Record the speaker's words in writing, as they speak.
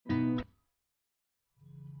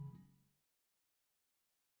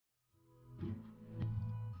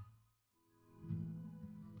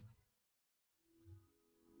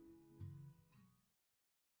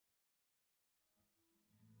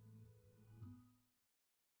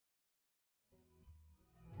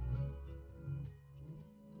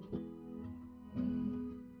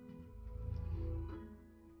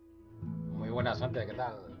Buenas, gente, ¿qué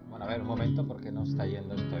tal? Bueno, a ver, un momento, porque no está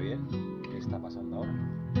yendo esto bien. ¿Qué está pasando ahora?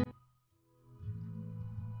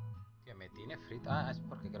 Que me tiene frito. Ah, es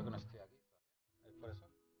porque creo que no estoy aquí. ¿Es por eso?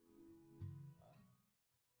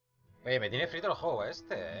 Oye, me tiene frito el juego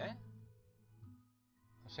este, ¿eh?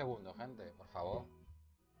 Un segundo, gente, por favor.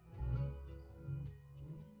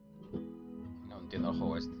 No entiendo el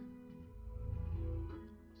juego este.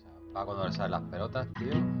 O sea, va cuando le salen las pelotas,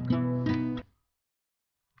 tío.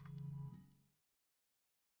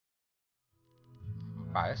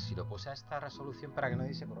 A ver, si lo puse a esta resolución para que no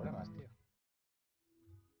diese problemas, tío.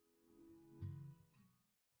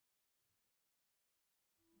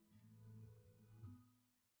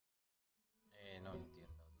 No entiendo, tío.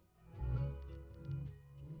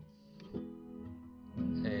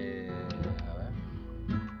 A ver.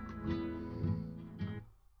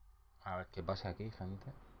 A ver qué pasa aquí,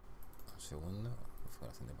 gente. Un segundo.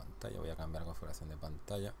 Configuración de pantalla. Voy a cambiar configuración de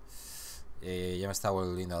pantalla. Ya me está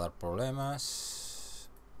volviendo a dar problemas.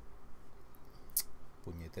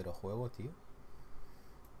 Puñetero juego, tío.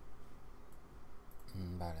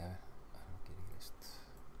 Vale, a ver. Ahora quiero ir esto.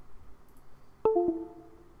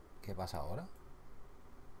 ¿Qué pasa ahora?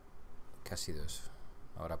 ¿Qué ha sido eso?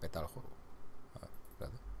 Ahora peta el juego. A ver,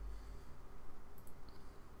 espérate.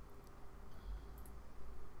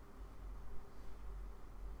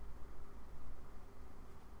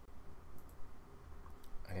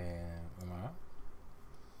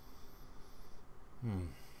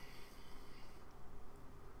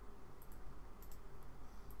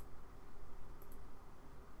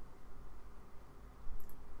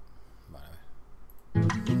 Vale, a ver.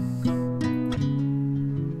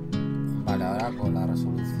 Vale, ahora con la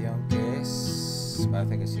resolución que es...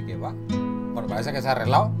 Parece que sí que va. Bueno, parece que se ha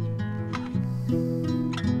arreglado.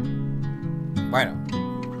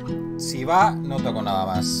 Bueno, si va, no toco nada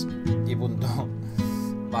más. Y punto.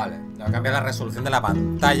 Vale, voy a cambiar la resolución de la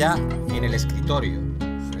pantalla en el escritorio.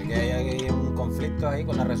 Se ve que hay un conflicto ahí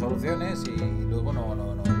con las resoluciones y luego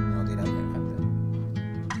no tira bien, gente.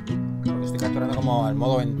 Porque estoy capturando como el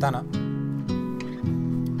modo ventana.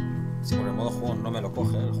 Si por el modo juego no me lo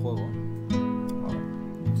coge el juego.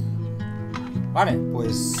 Vale,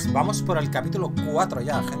 pues vamos por el capítulo 4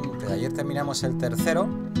 ya, gente. Ayer terminamos el tercero.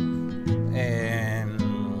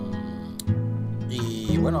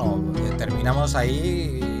 Y bueno, terminamos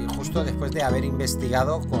ahí justo después de haber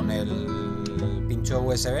investigado con el pincho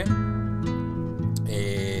USB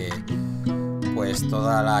pues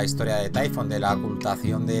toda la historia de Typhon, de la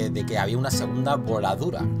ocultación de que había una segunda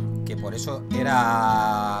voladura, que por eso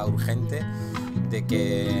era urgente de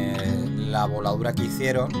que la voladura que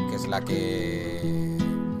hicieron, que es la que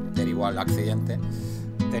derivó al accidente,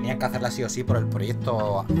 tenían que hacerla sí o sí por el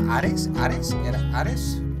proyecto Ares. ¿Era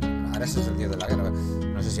Ares? Ares es el dios de la guerra.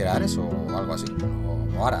 No sé si era Ares o algo así.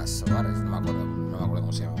 O Ares, no me acuerdo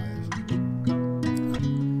cómo se llamaba eso.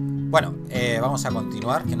 Bueno, vamos a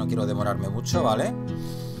continuar, que no quiero demorarme mucho, ¿vale? A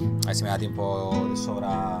ver si me da tiempo de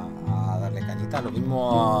sobra a darle cañita. Lo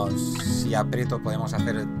mismo, si aprieto, podemos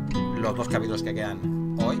hacer los dos capítulos que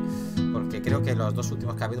quedan hoy, porque creo que los dos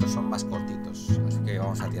últimos capítulos son más cortitos. Así que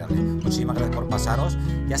vamos a tirarle. Muchísimas gracias por pasaros.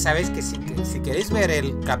 Ya sabéis que si queréis ver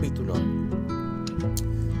el capítulo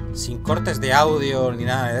sin cortes de audio ni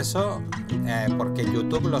nada de eso, porque en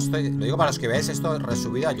YouTube lo digo para los que veáis esto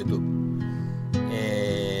resubido a YouTube,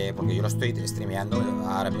 porque yo lo estoy streameando,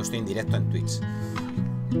 ahora mismo estoy en directo en Twitch.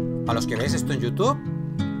 Para los que veáis esto en YouTube,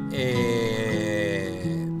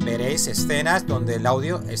 veréis escenas donde el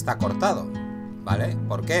audio está cortado, ¿vale?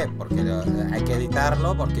 ¿Por qué? Porque hay que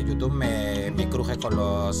editarlo, porque YouTube me cruje con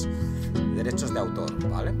los derechos de autor,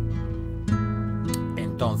 ¿vale?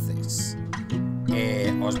 Entonces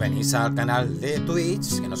os venís al canal de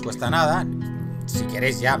Twitch, que no os cuesta nada. Si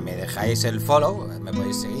queréis ya me dejáis el follow, me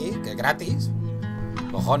podéis seguir, que es gratis.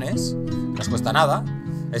 Cojones, no os cuesta nada.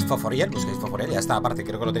 Es Foforiel, busquéis Foforiel y ya está. Aparte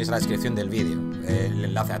creo que lo tenéis en la descripción del vídeo, el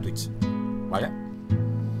enlace a Twitch, ¿vale?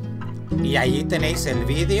 Y ahí tenéis el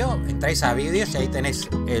vídeo, entráis a vídeos y ahí tenéis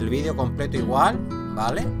el vídeo completo igual,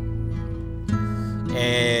 ¿vale?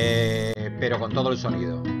 Pero con todo el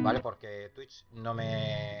sonido, ¿vale? Porque Twitch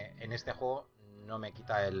en este juego no me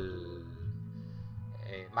quita el...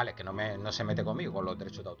 vale, que no se mete conmigo con los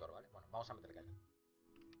derechos de autor, ¿vale? Bueno, vamos a meter caña.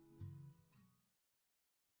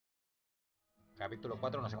 Capítulo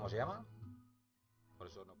 4, no sé cómo se llama. Por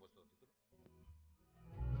eso no he puesto título.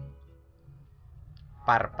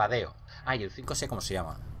 Parpadeo. Ah, y el 5 sé cómo se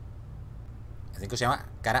llama. El 5 se llama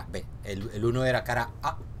cara B. El 1 era cara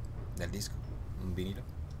A del disco. Un vinilo.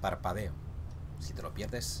 Parpadeo. Si te lo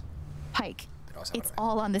pierdes... Pike, it's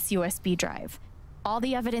all on this USB drive. All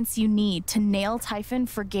the evidence you need to nail Typhon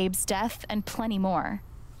for Gabe's death and plenty more.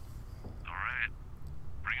 All right,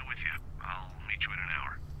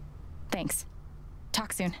 Thanks.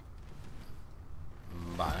 Talk soon.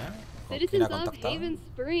 Vale. Citizens of Haven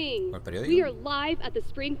Spring, we are live at the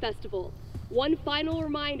Spring Festival. One final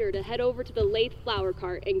reminder to head over to the Lathe Flower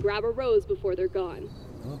Cart and grab a rose before they're gone.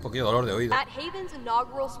 Un poquito de dolor de oído. At Haven's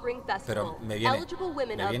inaugural Spring Festival, eligible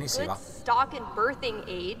women of good stock and birthing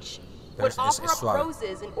age would offer up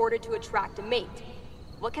roses in order to attract a mate.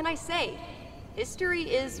 What can I say? History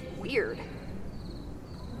is weird.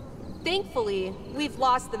 Thankfully, we've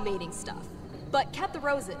lost the mating stuff, but kept the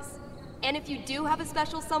roses. And if you do have a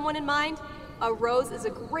special someone in mind, a rose is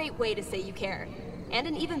a great way to say you care. And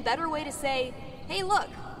an even better way to say, hey look,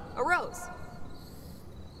 a rose.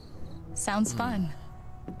 Sounds fun.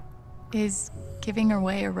 Is giving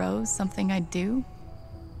away a rose something I'd do?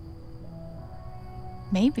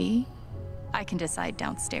 Maybe. I can decide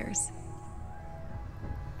downstairs.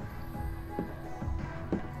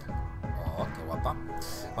 Oh, qué guapa.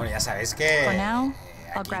 Bueno, ya sabéis que For now,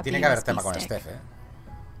 I'll aquí grab tiene the que haber USB tema con stick. Steph,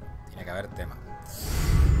 Tiene que haber tema.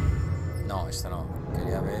 No, esto no.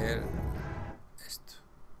 Quería ver esto.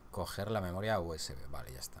 Coger la memoria USB.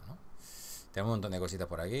 Vale, ya está, ¿no? Tenemos un montón de cositas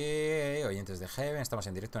por aquí. Oyentes de Heaven. Estamos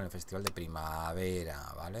en directo en el festival de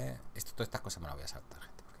primavera, ¿vale? Todas estas cosas me las voy a saltar,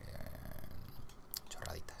 gente, porque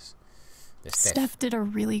chorraditas. Steph did a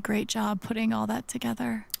really great job putting all that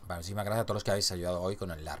together. Vale, muchísimas gracias a todos los que habéis ayudado hoy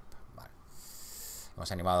con el LARP. Vale.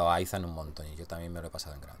 Hemos animado a Ethan un montón y yo también me lo he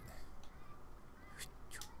pasado en grande.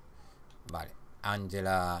 Vale.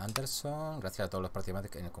 Angela Anderson, gracias a todos los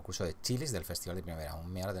participantes en el concurso de chilis del festival de primavera.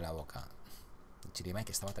 Un mear de la boca. Chirima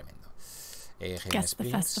que estaba tremendo. Guess the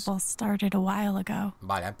festival started a while ago.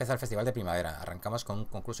 Vale, ha empezado el festival de primavera. Arrancamos con un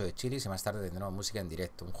concurso de chilis y más tarde tendremos música en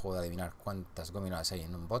directo. Un juego de adivinar cuántas gominolas hay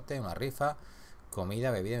en un bote, una rifa,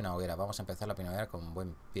 comida, bebida y una hoguera. Vamos a empezar la primavera con un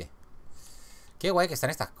buen pie. Qué guay que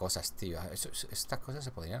están estas cosas, tío. Estas cosas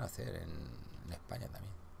se podrían hacer en España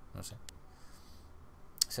también. No sé.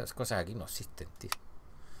 Esas cosas aquí no existen, tío.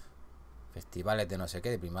 Festivales de no sé qué,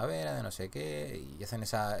 de primavera, de no sé qué. Y hacen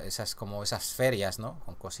esas como esas ferias, ¿no?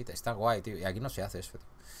 Con cositas. Está guay, tío. Y aquí no se hace eso, tío.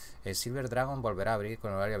 El Silver Dragon volverá a abrir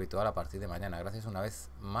con horario habitual a partir de mañana. Gracias una vez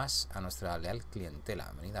más a nuestra leal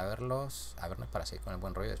clientela. Venid a vernos para seguir con el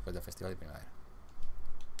buen rollo después del festival de primavera.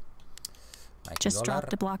 Just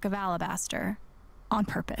dropped a block of alabaster. On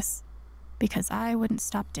purpose. Because I wouldn't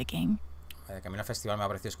stop digging. De camino al festival me ha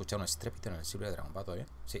parecido escuchar un estrépito en el Silver Dragon. ¿Va todo bien?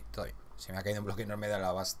 Sí, todo bien. Se me ha caído un bloque enorme de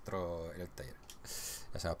alabastro en el taller.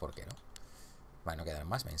 Ya sabes por qué, ¿no? Vale, no quedan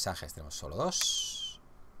más mensajes. Tenemos solo dos.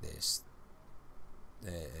 De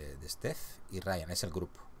Steph y Ryan. Es el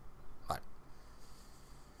grupo. Vale.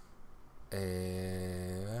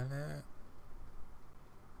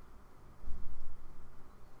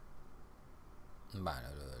 Vale,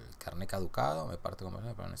 el carnet caducado. Me parto como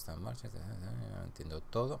pero no está en marcha. No entiendo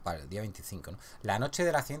todo. Vale, el día 25, ¿no? La noche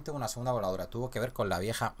del accidente de una segunda voladora tuvo que ver con la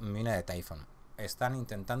vieja mina de Typhon. Están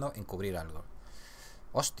intentando encubrir algo.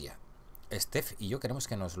 Hostia. Steph y yo queremos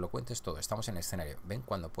que nos lo cuentes todo. Estamos en el escenario. Ven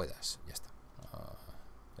cuando puedas. Ya está.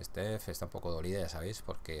 Steph está un poco dolida, ya sabéis,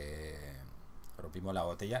 porque rompimos la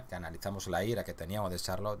botella, que analizamos la ira que teníamos de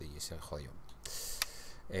Charlotte y se jodió.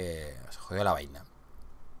 Se jodió la vaina.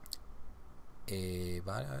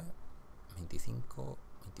 Vale, 25.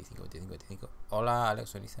 Hola,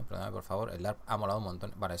 Alex, perdóname por favor. El LARP ha molado un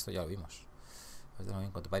montón. Vale, esto ya lo vimos.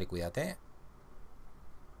 Bien con tu padre y cuídate.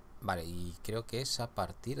 Vale, y creo que es a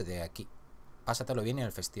partir de aquí. Pásatelo bien en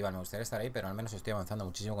el festival. Me gustaría estar ahí, pero al menos estoy avanzando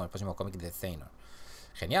muchísimo con el próximo cómic de Thaynor.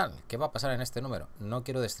 Genial, ¿qué va a pasar en este número? No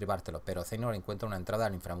quiero destripártelo, pero Thaynor encuentra una entrada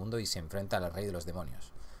al inframundo y se enfrenta al rey de los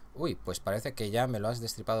demonios. Uy, pues parece que ya me lo has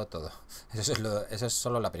destripado todo. Eso es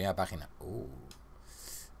solo la primera página.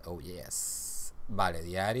 Oh yes. Vale,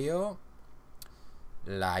 diario.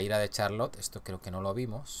 La ira de Charlotte. Esto creo que no lo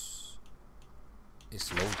vimos.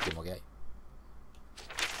 Es lo último que hay.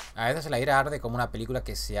 A veces la ira arde como una película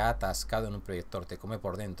que se ha atascado en un proyector. Te come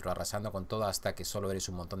por dentro, arrasando con todo hasta que solo eres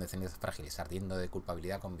un montón de cenizas frágiles, ardiendo de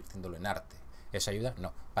culpabilidad, convirtiéndolo en arte. ¿Eso ayuda?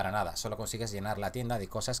 No, para nada. Solo consigues llenar la tienda de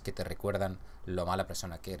cosas que te recuerdan lo mala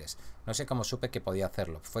persona que eres. No sé cómo supe que podía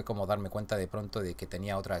hacerlo. Fue como darme cuenta de pronto de que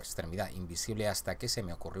tenía otra extremidad invisible hasta que se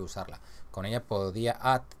me ocurrió usarla. Con ella podía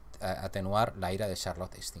atenuar la ira de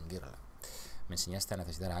Charlotte, extinguirla. Me enseñaste a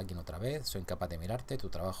necesitar a alguien otra vez. Soy incapaz de mirarte. Tu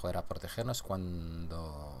trabajo era protegernos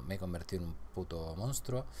cuando me convertí en un puto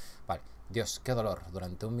monstruo. Vale. Dios, qué dolor.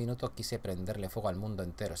 Durante un minuto quise prenderle fuego al mundo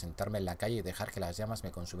entero, sentarme en la calle y dejar que las llamas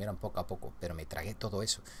me consumieran poco a poco. Pero me tragué todo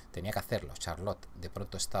eso. Tenía que hacerlo. Charlotte de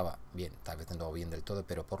pronto estaba bien. Tal vez no bien del todo,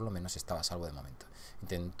 pero por lo menos estaba a salvo de momento.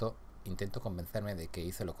 Intento convencerme de que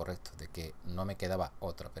hice lo correcto, de que no me quedaba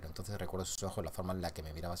otra. Pero entonces recuerdo sus ojos, la forma en la que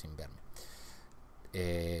me miraba sin verme.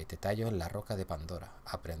 Te tallo en la roca de Pandora.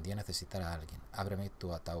 Aprendí a necesitar a alguien. Ábreme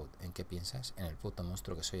tu ataúd. ¿En qué piensas? En el puto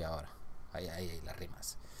monstruo que soy ahora. Ahí, las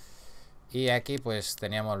rimas. Y aquí pues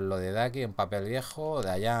teníamos lo de Daki, un papel viejo. De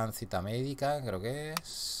allá en cita médica, creo que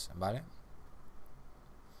es. Vale.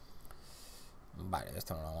 Vale,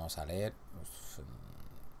 esto no lo vamos a leer.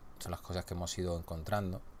 Son las cosas que hemos ido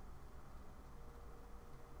encontrando.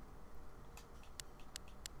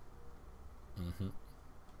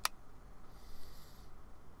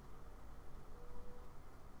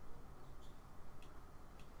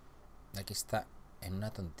 Aquí está en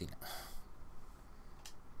una tontina.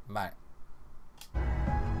 Vale.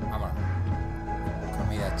 Vámonos.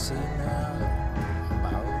 Comida china.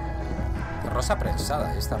 Vale. Rosa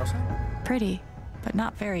prensada. ¿Y esta rosa? Pretty, but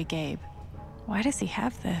not very Gabe. Why does he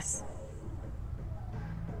have this?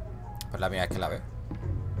 Pues la mía es que la veo.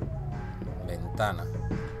 Ventana.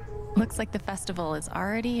 Looks like the festival is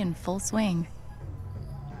already in full swing.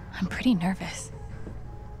 I'm pretty nervous.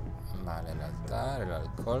 Vale, el altar, el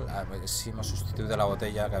alcohol. A ver si hemos sustituido la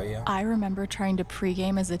botella que había. I remember trying to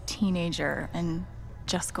pregame as a teenager and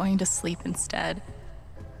just going to sleep instead.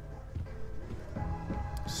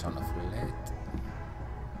 Son of Lead.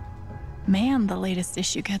 Man, the latest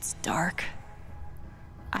issue gets dark.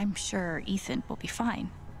 I'm sure Ethan will be fine.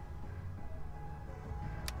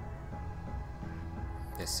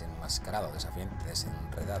 Desenmascarado, desafiante,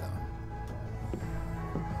 desenredado.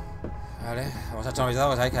 Vale, vamos a echar un vistazo,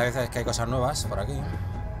 porque sabéis que a veces que hay cosas nuevas por aquí.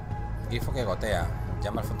 Grifo que gotea.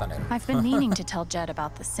 Llama al fontanero. I've been meaning to tell Jed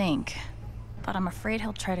about the sink, but I'm afraid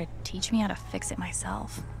he'll try to teach me how to fix it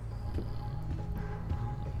myself.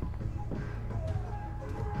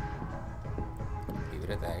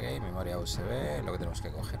 Libreta de game, memoria USB, lo que tenemos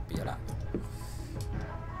que coger, píllala.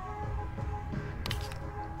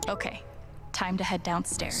 Okay, time to head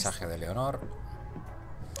downstairs. Mensaje de Leonor.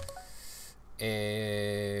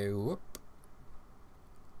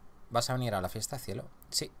 ¿Vas a venir a la fiesta, cielo?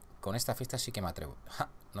 Sí, con esta fiesta sí que me atrevo. Ja,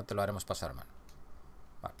 no te lo haremos pasar mal.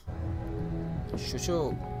 Vale.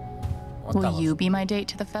 Shushu. Will you be my date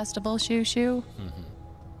to the festival, Shushu?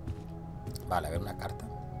 Vale, a ver una carta.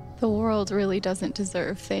 The world really doesn't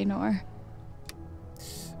deserve Thanor.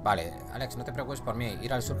 Vale, Alex, no te preocupes por mí.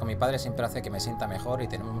 Ir al sur con mi padre siempre hace que me sienta mejor y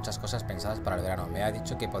tenemos muchas cosas pensadas para el verano. Me ha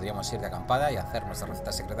dicho que podríamos ir de acampada y hacer nuestra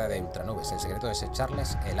receta secreta de ultranubes. El secreto es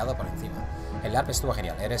echarles helado por encima. El LARP estuvo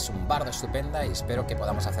genial. Eres un bardo estupenda y espero que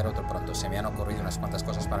podamos hacer otro pronto. Se me han ocurrido unas cuantas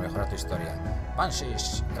cosas para mejorar tu historia.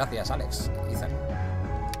 Banshees. Gracias, Alex. Ethan.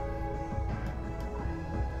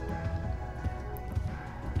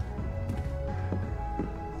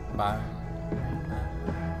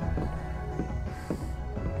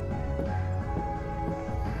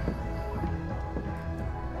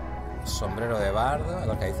 Sombrero de bardo, a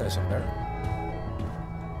ver qué dice el sombrero.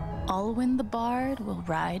 Alwyn the Bard will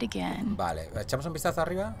ride again. Vale, ¿echamos un vistazo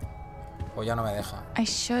arriba? O ya no me deja. I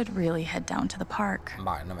should really head down to the park.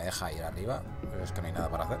 Vale, no me deja ir arriba, pero es que no hay nada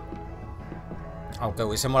para hacer. Aunque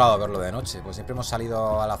hubiese molado verlo de noche, pues siempre hemos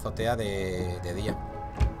salido a la azotea de día.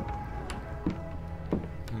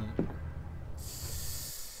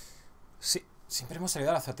 Sí, siempre hemos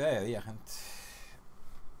salido a la azotea de día, gente.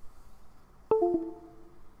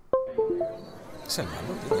 ¿Es el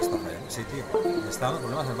mando, tío? ¿Qué está fallando? Sí, tío. Me está dando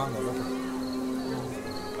problemas el mando, loco.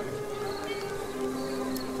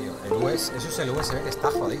 Tío, el USB, eso es el USB que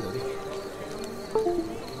está jodido, tío.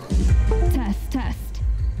 Test.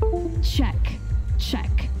 Check.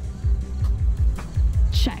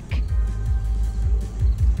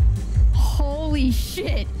 Holy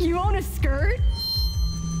shit, you own a skirt?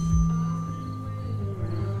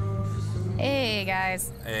 Hey,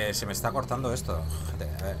 guys. Se me está cortando esto. Gente,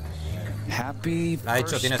 a ver. Happy Ha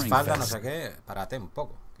dicho, first tienes Spring falda, no Fest. sé qué. Párate un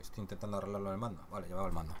poco, que estoy intentando arreglarlo del mando. Vale, llevaba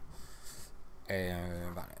el mando.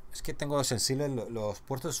 Vale. Es que tengo sensibles los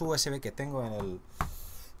puertos USB que tengo en el...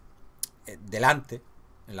 delante,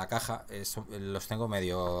 en la caja, los tengo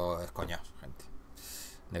medio escoñados, gente.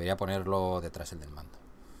 Debería ponerlo detrás el del mando.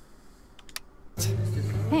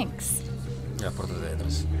 Thanks. Y los puertos de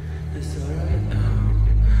detrás.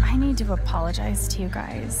 I need to apologize to you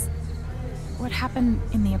guys. What happened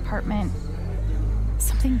in the apartment,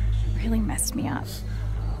 something really messed me up.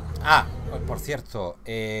 Ah, pues por cierto,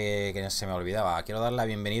 que se me olvidaba. Quiero dar la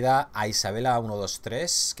bienvenida a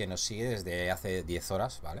Isabela123, que nos sigue desde hace 10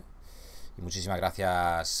 horas, ¿vale? Y muchísimas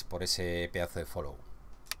gracias por ese pedazo de follow.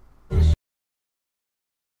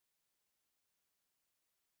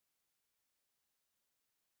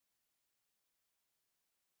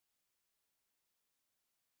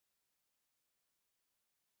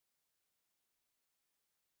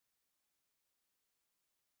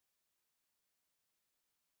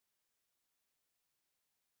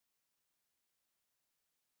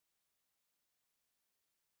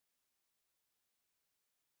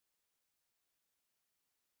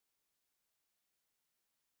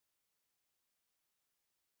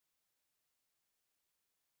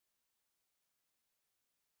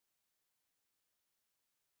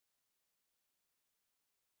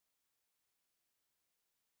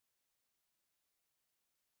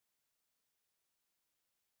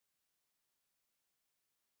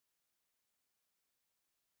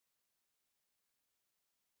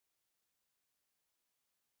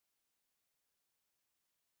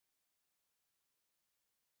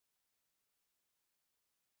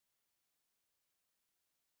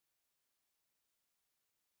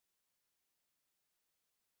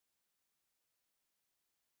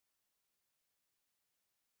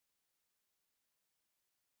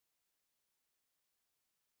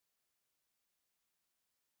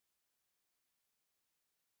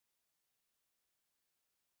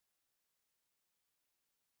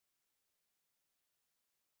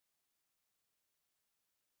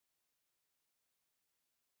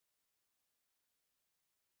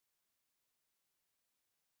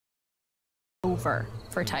 over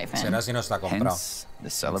for Typhon. Será si no está comprado.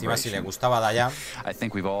 Encima si le gustaba Dayan. I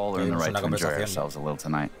think we've all earned the right to enjoy ourselves a little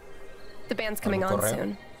tonight. The band's coming on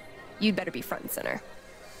soon. You'd better be front and center.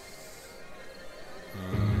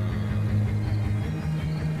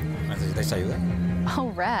 ¿Necesitáis ayuda? Oh,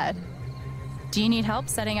 rad. Do you need help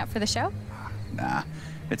setting up for the show? Nah,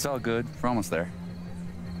 it's all good. We're almost there.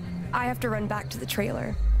 I have to run back to the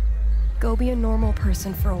trailer. Go be a normal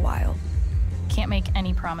person for a while. Can't make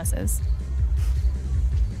any promises.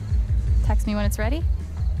 Text me when it's ready.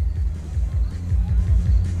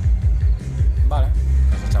 Vale,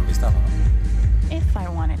 nos echan vistazo, ¿no? If I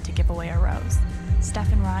wanted to give away a rose,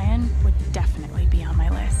 Steph and Ryan would definitely be on my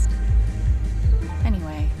list.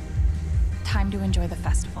 Anyway, time to enjoy the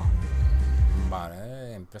festival.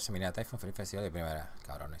 Vale, empresa minera Typhon, feliz festival de primavera.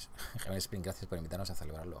 Cabrones. G.Skill Spring, gracias por invitarnos a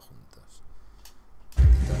celebrarlo juntos.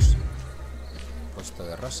 Benditos. Puesto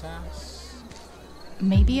de rosas.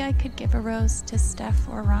 Maybe I could give a rose to Steph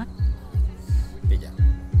or Ryan. Pilla.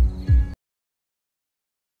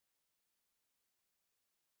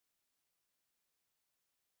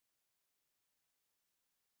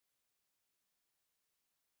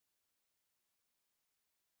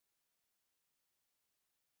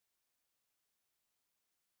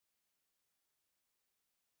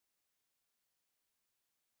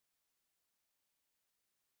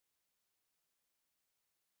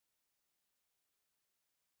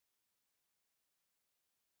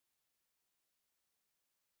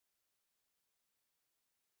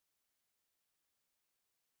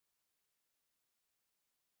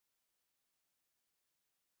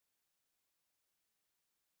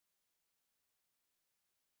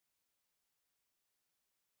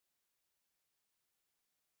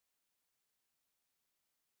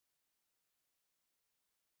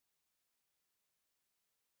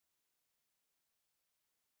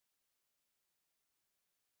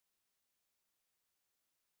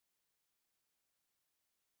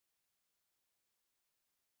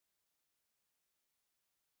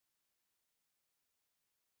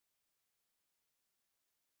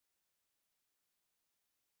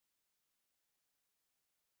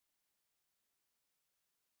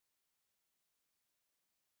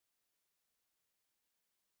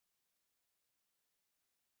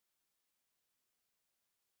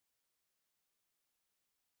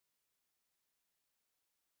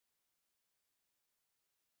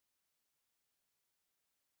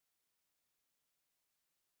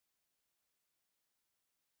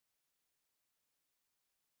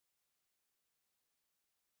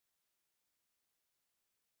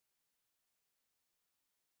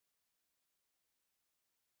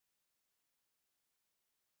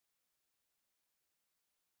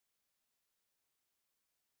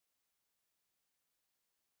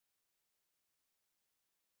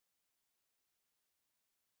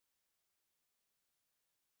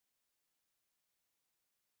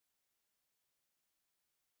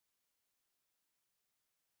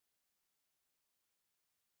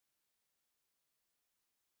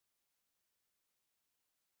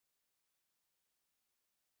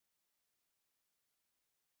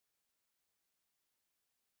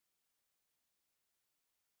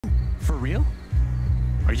 For real?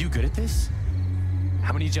 Are you good at this?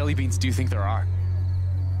 How many jelly beans do you think there are?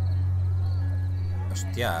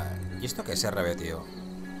 Hostia, ¿y esto qué es RB, tío?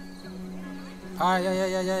 Ay, ay,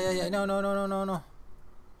 ay, ay, ay, ay, no, no, no, no, no, no.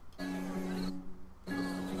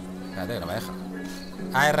 Espérate, que no me deja.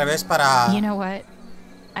 Ah, RB es para... You know what?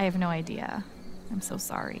 I have no idea. I'm so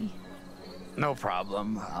sorry. No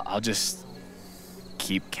problem. I'll just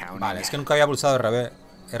keep counting. Vale, es que nunca había pulsado RB.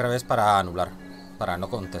 RB es para anular, para no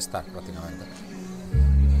contestar prácticamente.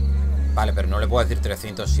 Vale, pero no le puedo decir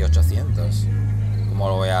 300 y 800. ¿Cómo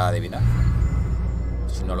lo voy a adivinar?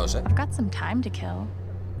 Si no lo sé. I've got some time to kill.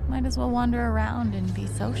 Might as well wander around and be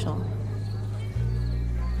social.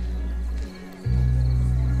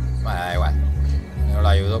 Vale, da igual. Si no la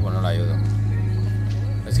ayudo, pues no la ayudo.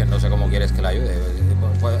 Es que no sé cómo quieres que la ayude.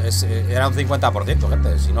 Era un 50%,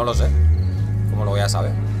 gente. Si no lo sé, ¿cómo lo voy a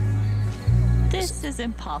saber? This is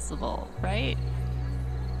impossible, right?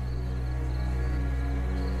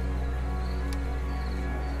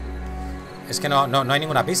 Es que no hay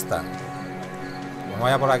ninguna pista. Como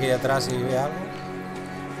vaya por aquí detrás y vea algo.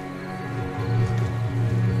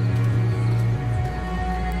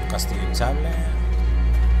 Castillo hinchable.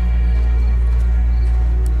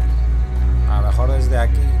 A lo mejor desde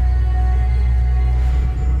aquí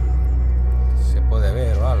se puede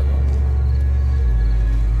ver o algo.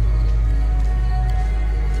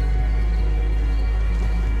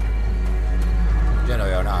 Yo no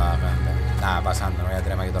veo nada, gente. Nada pasando, no voy a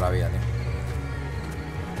tenerme aquí toda la vida, tío.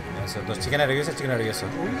 Eso, dos chicas nerviosas, chico nervioso.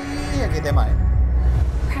 Uy, aquí tema,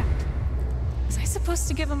 supposed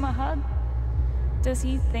to give him a hug? Does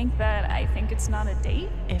he think that I think it's not a date?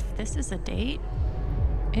 If this is a date,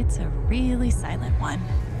 it's a really silent one.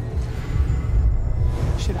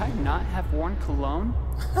 Should I not have worn cologne?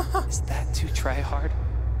 Is that too try-hard?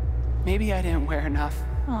 Maybe I didn't wear enough.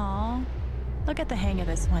 Aw, look at the hang of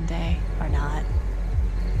this one day, or not.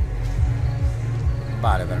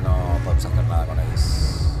 Vale, pero no podemos hacer nada con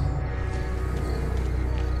ellos.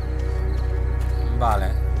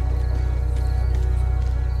 Vale.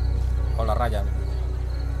 Hola, Ryan.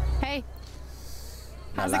 Hey.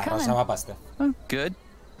 How's it coming? Oh, good.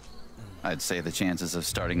 I'd say the chances of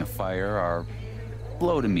starting a fire are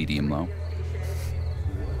low to medium low.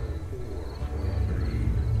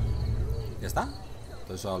 ¿Ya está?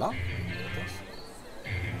 ¿Todo eso ha hablado?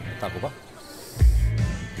 Está ocupado.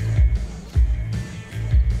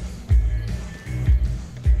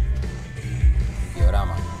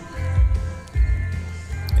 Diorama.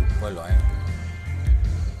 El pueblo,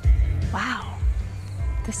 Wow.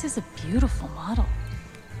 This is a beautiful model.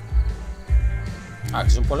 Ah, que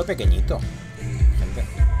es un pueblo pequeñito. Gente.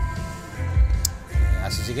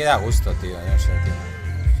 Así sí que da gusto, tío. Yo no sé, tío.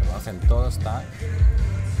 Se conocen todos, tal.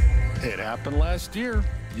 It happened last year.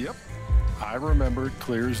 Yep. I remember it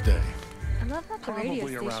clear as day. I love that the radio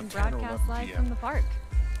station broadcasts live from the park.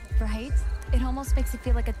 Right? It almost makes it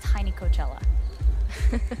feel like a tiny Coachella.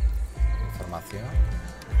 Información.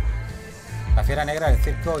 La Fiera Negra, el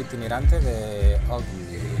circo itinerante de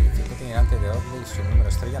Oakley. El circo itinerante de Oakley, su número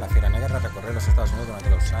estrella. La Fiera Negra recorrió los Estados Unidos durante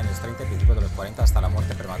los años 30 y principios de los 40 hasta la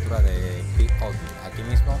muerte prematura de P. Oakley. Aquí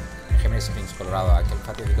mismo, en Gemini Springs, Colorado. Aquel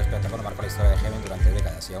fatídico espectáculo marcó la historia de Gemini durante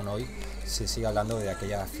décadas y aún hoy se sigue hablando de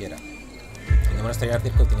aquella fiera. El número estrella del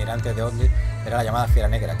circo itinerante de Oakley era la llamada Fiera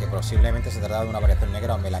Negra, que posiblemente se trataba de una variación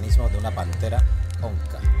negra o melanismo de una pantera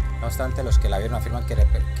onca. No obstante, los que la vieron afirman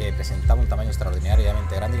que presentaba un tamaño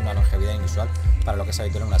extraordinariamente grande y una longevidad inusual para lo que es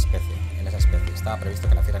habitual en esa especie. Estaba previsto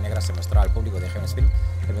que la Fiera Negra se mostrara al público de G.Skill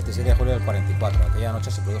el 27 de julio del 44. Aquella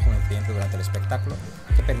noche se produjo un incidente durante el espectáculo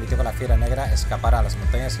que permitió que la Fiera Negra escapara a las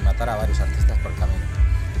montañas y matara a varios artistas por el camino.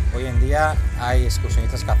 Hoy en día hay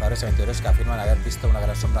excursionistas, cazadores y aventureros que afirman haber visto una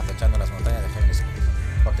gran sombra acechando las montañas de G.Skill,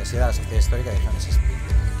 cortesía de la Sociedad Histórica de G.Skill.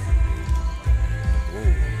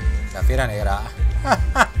 La Fiera Negra.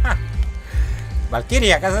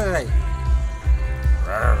 Valkyria, cásate de ahí.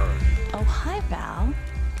 Oh, hi, Val.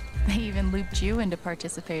 They even looped you into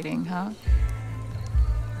participating, huh?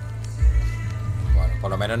 Bueno,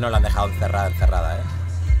 por lo menos no la han dejado encerrada,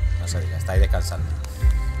 No se diga, está ahí descansando.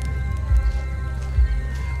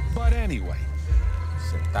 But anyway.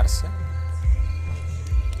 Sentarse.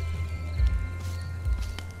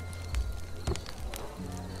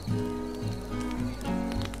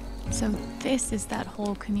 So this is that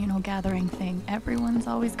whole communal gathering thing everyone's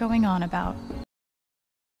always going on about.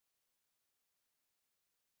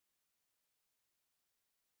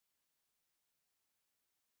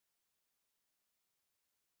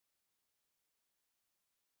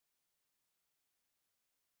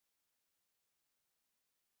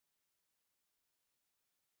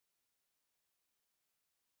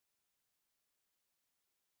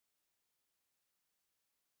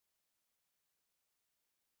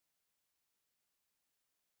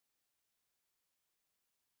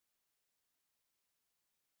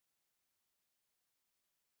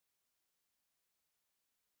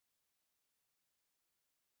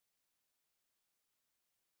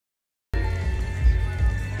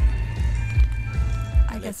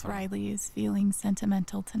 I guess Riley is feeling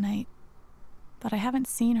sentimental tonight, but I haven't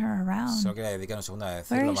seen her around. Solo quería dedicar un segundo a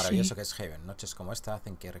decir lo maravilloso que es Heaven. Noches como esta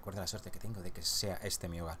hacen que recuerde la suerte que tengo de que sea este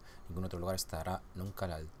mi hogar. Ningún otro lugar estará nunca a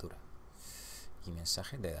la altura. Y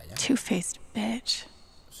mensaje de Diana. Two-faced bitch.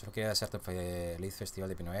 Solo quería desearte un feliz festival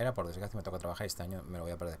de primavera. Por desgracia me toca trabajar y este año me lo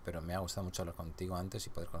voy a perder, pero me ha gustado mucho hablar contigo antes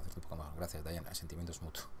y poder conocerte un poco más. Gracias, Diana. Sentimientos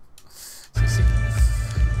mutuos.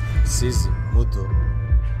 Sí, mutuo.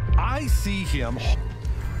 I see him.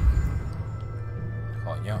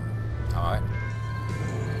 Coño, vamos a ver.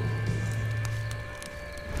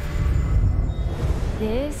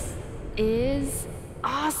 This is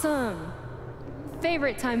awesome.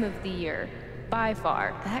 Favorite time of the year, by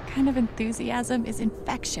far. That kind of enthusiasm is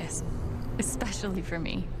infectious, especially for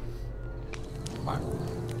me. Vale.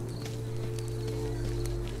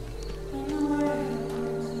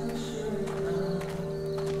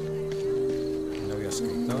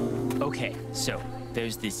 Okay, so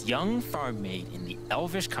there's this young farm maid in the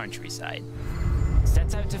elvish countryside.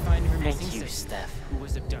 Sets out to find her missing sister, Steph. who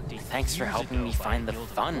was abducted. Thanks for helping me find the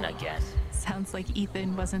fun again. Sounds like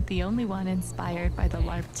Ethan wasn't the only one inspired by the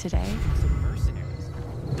LARP today. Some mercenaries,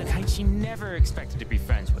 the kind she never expected to be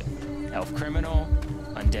friends with. Elf criminal,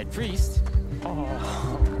 undead priest,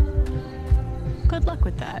 Oh. Good luck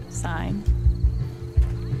with that sign.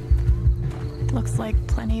 Looks like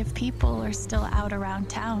plenty of people are still out around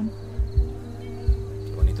town.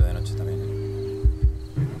 Qué bonito de noche también.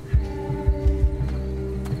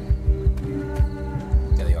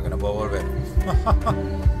 Que digo que no puedo volver.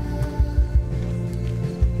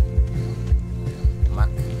 Mac.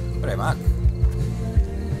 Hombre, Mac.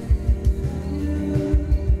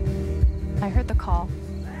 I heard the call.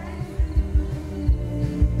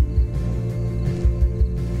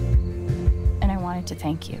 And I wanted to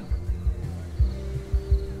thank you.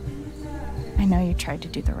 I know you tried to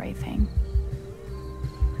do the right thing.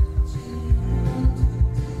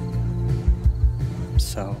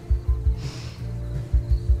 So,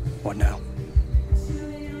 what now?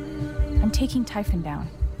 I'm taking Typhon down.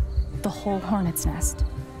 The whole hornet's nest.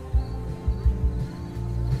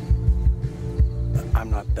 I'm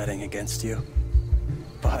not betting against you,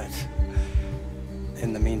 but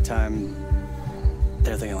in the meantime,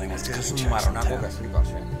 they're the only ones es un marronaco que flipas,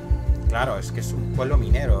 Claro, es que es un pueblo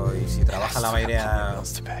minero y si trabaja la mayoría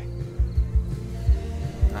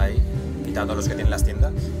ahí, quitando los que tienen las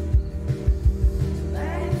tiendas.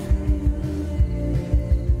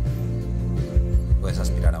 Puedes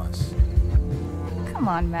aspirar a más. Come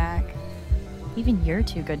on, Mac. Even you're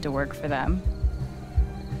too good to work for them.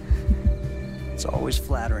 It's always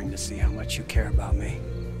flattering to see how much you care about me.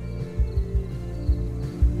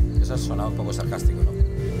 Eso ha sonado un poco sarcástico, ¿no?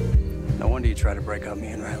 No wonder you try to break up me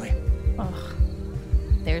and Riley. Ugh.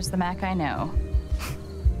 There's the Mac I know.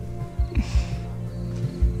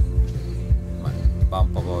 Vale, va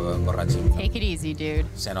un poco borrachín. Take it easy, dude.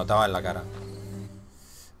 Se notaba en la cara.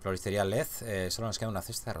 Floristería LED, solo nos queda una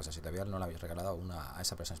cesta de rosas. Si todavía no la habéis regalado una a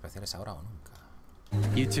esa persona especial, es ahora o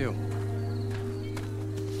nunca. You too.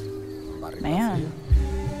 Man,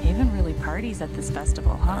 even really parties at this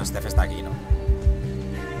festival, huh? Bueno, Steph está aquí, ¿no?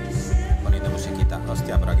 Poniendo musiquita.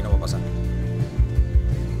 Hostia, pero aquí no puedo pasar.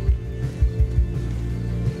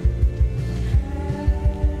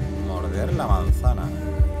 Morder la manzana.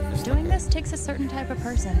 Doing this takes a certain type of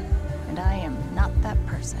person, and I am not that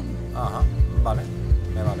person. Ajá, vale.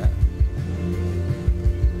 Me vale.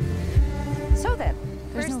 So then,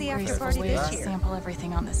 There's where's no the after graceful party way this to year? sample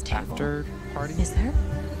everything on this table. After party? Is there?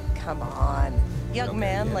 Come on, young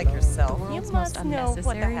man like yourself, The you world's most must know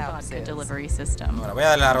what the unnecessary house vodka is. delivery system. Bueno, voy a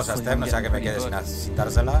darle la rosa a Steph, no sea que me quede sin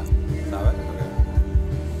dársela, ¿sabes? Porque...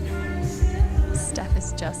 Steph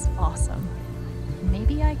is just awesome.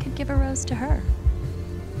 Maybe I could give a rose to her.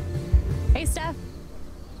 Hey, Steph.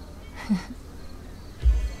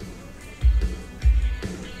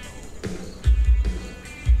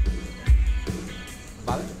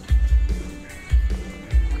 Vale.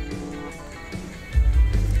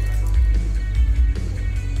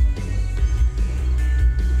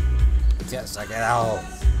 Ya se ha quedado.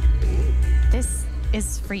 This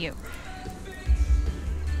is for you.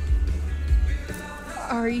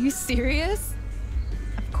 Are you serious?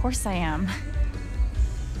 Of course I am.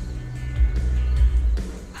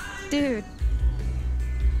 Dude,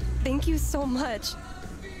 thank you so much.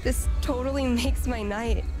 This totally makes my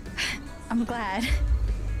night. I'm glad.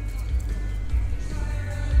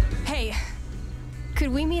 Hey, could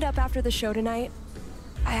we meet up after the show tonight?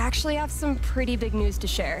 I actually have some pretty big news to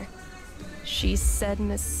share. She said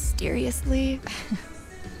mysteriously.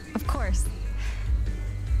 Of course.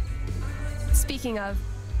 Speaking of,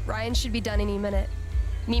 Ryan should be done any minute.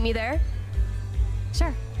 Meet me there?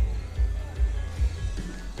 Sure.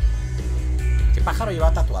 ¿Qué pájaro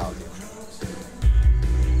lleva tatuado, tío?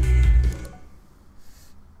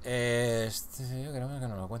 Yo creo que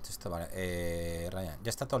no lo cuento esto, vale. Ryan, ya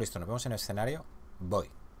está todo listo, nos vemos en el escenario. Voy.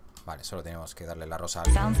 Vale, solo tenemos que darle la rosa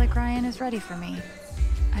al... Sounds like Ryan is ready for me.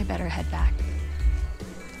 I better head back.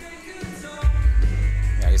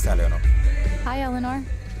 Mira, aquí está Leonor. Hi, Eleanor.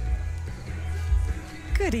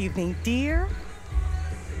 Good evening, dear.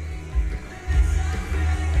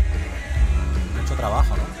 Mucho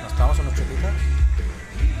trabajo, ¿no? ¿Nos tomamos unos chupitos?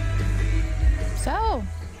 So,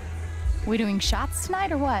 we doing shots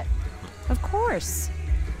tonight or what? Of course.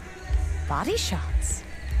 Body shots.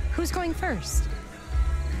 Who's going first?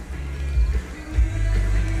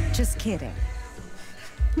 Just kidding.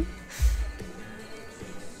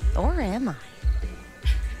 Or am I?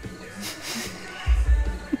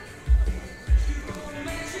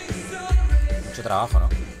 Mucho trabajo, ¿no?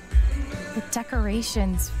 The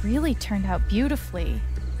decorations really turned out beautifully.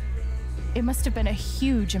 It must have been a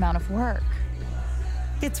huge amount of work.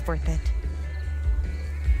 It's worth it.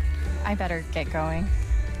 I better get going.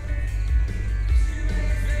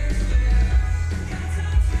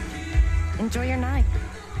 Enjoy your night.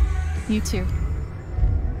 You too.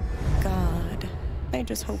 God, I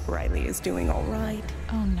just hope Riley is doing all right.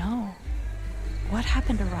 Oh no. What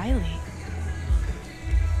happened to Riley?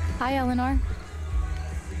 Hi, Eleanor.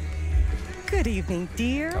 Good evening,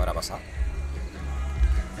 dear. ¿Qué habrá pasado?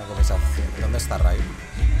 Una conversación. ¿Dónde está Riley?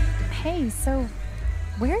 Hey, so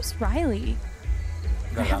where's Riley?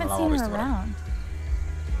 I haven't seen her around.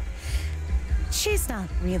 She's not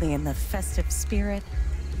really in the festive spirit.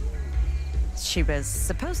 She was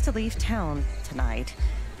supposed to leave town tonight.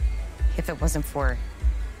 If it wasn't for,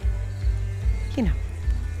 you know.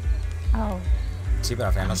 Oh. Sí, pero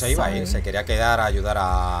al final no se iba a ir. Se quería quedar a ayudar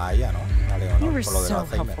a ella, ¿no? A Leonor, You were por lo del so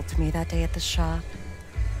Alzheimer. helpful to me that day at the shop.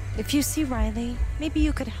 If you see Riley, maybe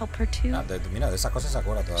you could help her too. Mira, de esas cosas se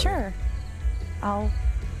acuerda todavía. Sure. I'll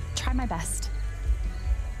try my best.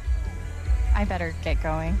 I better get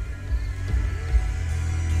going.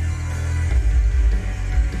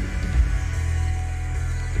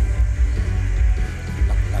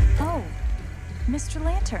 Oh, Mr.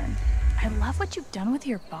 Lantern, I love what you've done with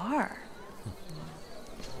your bar.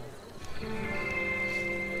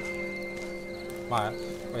 Vale,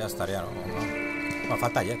 pues ya estaría, ¿no? Me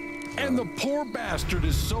falta ayer. And the poor bastard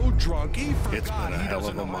is so drunk he forgot he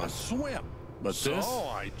doesn't know how to swim. But So this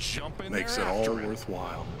I jump in makes there it all after him.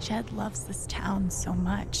 worthwhile. Jed loves this town so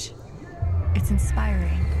much. It's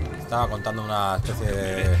inspiring. Estaba contando una especie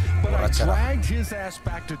de But I borrachera. dragged his ass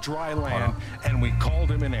back to dry land, and we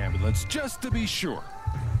called him an ambulance just to be sure.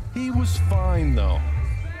 He was fine, though.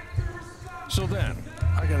 So then,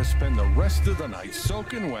 I gotta spend the rest of the night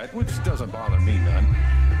soaking wet, which doesn't bother me none.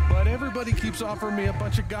 But everybody keeps offering me a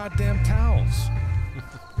bunch of goddamn towels.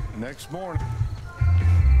 Next morning...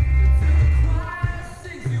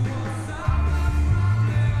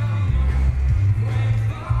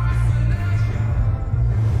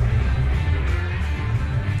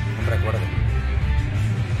 Recuerdo.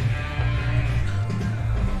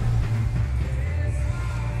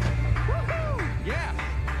 Yeah.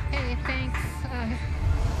 Hey, thanks.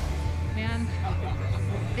 Man,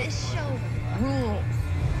 this show rules.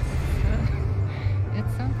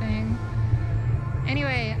 It's something.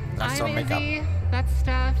 Anyway, Drugstore I'm makeup. Izzy. That's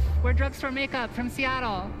Steph. We're Drugstore Makeup from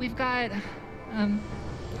Seattle. We've got,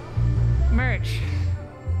 merch.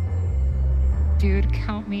 Dude,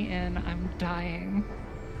 count me in. I'm dying.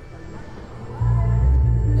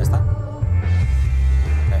 ¿Ya está?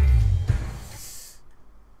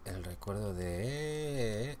 El recuerdo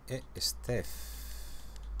de Steph.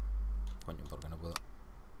 Coño, ¿por qué no puedo?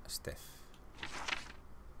 Steph.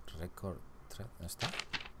 Record. ¿Dónde está?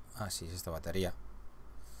 Ah, sí, es esta batería.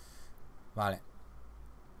 Vale.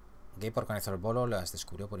 Gabe organizó el bolo, las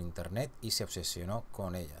descubrió por internet y se obsesionó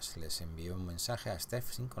con ellas. Les envió un mensaje a Steph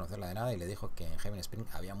sin conocerla de nada y le dijo que en Heaven Spring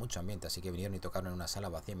había mucho ambiente, así que vinieron y tocaron en una sala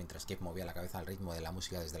vacía mientras Gabe movía la cabeza al ritmo de la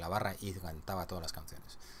música desde la barra y cantaba todas las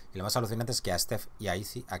canciones. Y lo más alucinante es que a Steph y a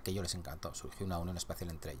Izzy aquello les encantó. Surgió una unión especial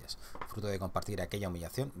entre ellas, fruto de compartir aquella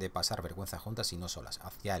humillación de pasar vergüenza juntas y no solas.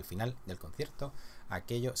 Hacia el final del concierto,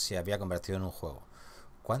 aquello se había convertido en un juego.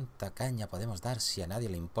 ¿Cuánta caña podemos dar si a nadie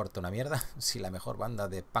le importa una mierda? Si la mejor banda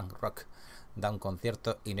de punk rock da un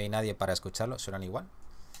concierto y no hay nadie para escucharlo, ¿suenan igual?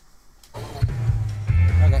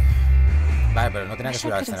 Ok. Vale, pero no tenía que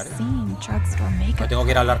subir al escenario. No tengo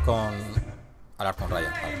que ir a hablar con Ryan. Vale.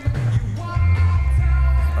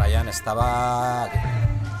 Ryan estaba aquí.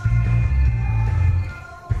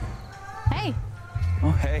 Hey.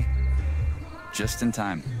 Oh, hey. Just in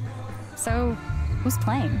time. So, who's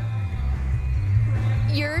playing?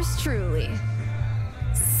 Yours truly.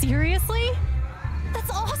 Seriously? That's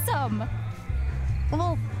awesome!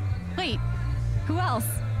 Well, wait, who else?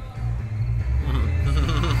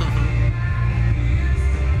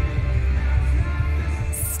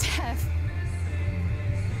 Steph.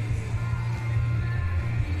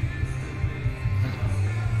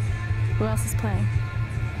 Who else is playing?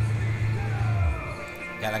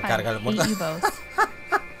 Ya la encarga el mundo. We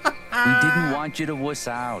didn't want you to wuss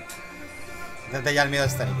out. Desde ya el miedo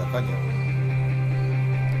escénico, coño.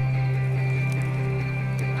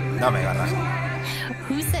 No me agarras.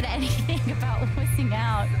 Who said anything about wussing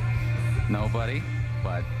out? Nobody,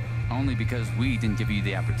 but only because we didn't give you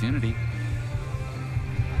the opportunity.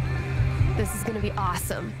 This is gonna be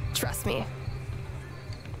awesome. Trust me.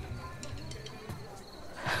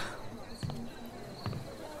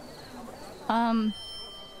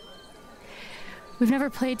 We've never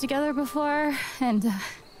played together before, and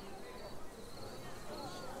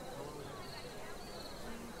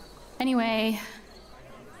anyway,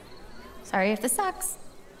 sorry if this sucks.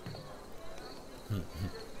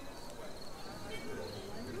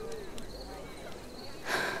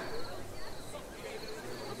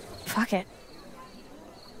 Fuck it.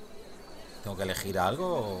 ¿Tengo que elegir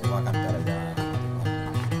algo o va a cantar ella?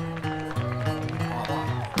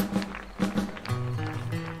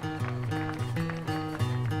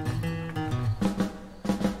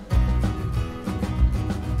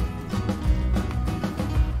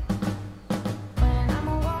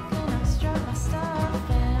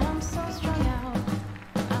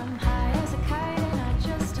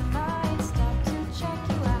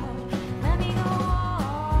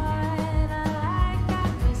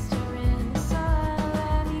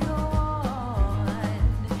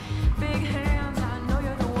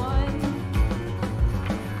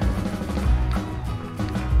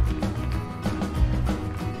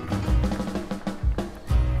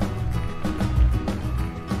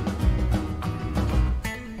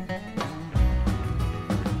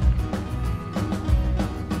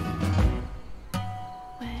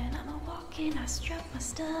 strap my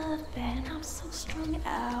stuff and I'm so strung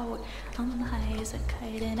out. I'm high as a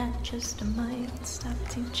kite and I just might stop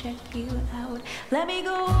to check you out. Let me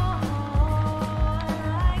go on.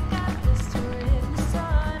 I got this written,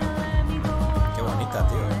 son. Let me go on. Qué bonita,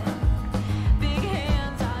 tío. Big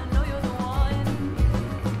hands, I know you're the one.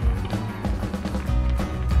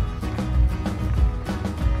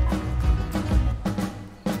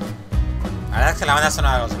 La verdad es que la banda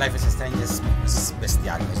sonora de los Life is Strange es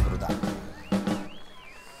bestial, es brutal.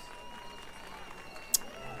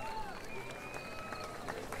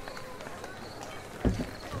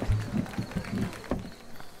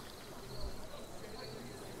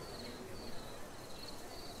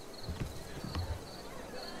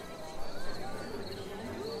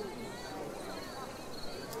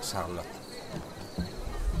 Charlotte.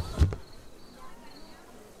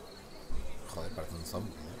 Joder, parece un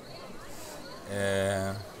zombie.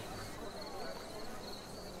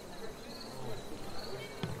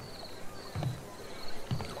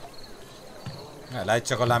 La he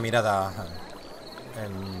hecho con la mirada.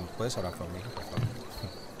 ¿Puedes hablar conmigo, por favor?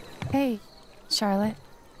 Hey, Charlotte.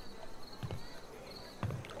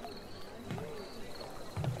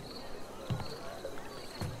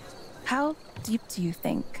 How deep do you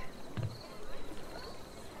think?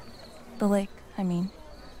 The lake, I mean.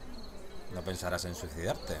 ¿No pensarás en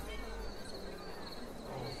suicidarte?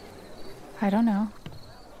 I don't know.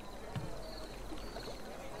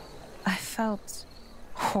 I felt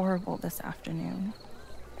horrible this afternoon.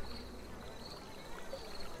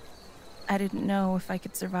 I didn't know if I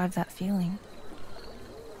could survive that feeling.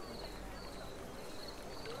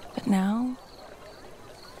 But now,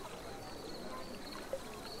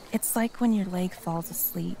 it's like when your leg falls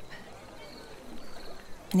asleep.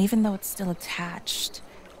 And even though it's still attached,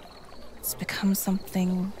 it's become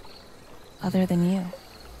something other than you.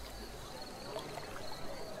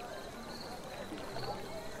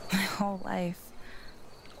 My whole life,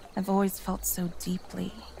 I've always felt so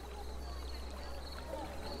deeply.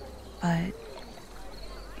 But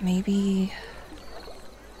maybe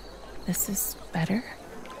this is better?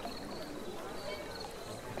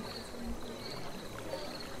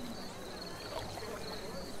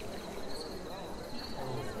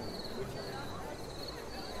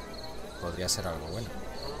 Podría ser algo bueno.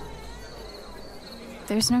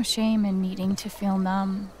 There's no shame in needing to feel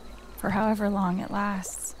numb for however long it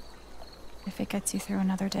lasts, if it gets you through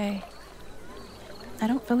another day. I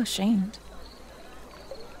don't feel ashamed.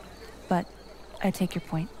 But I take your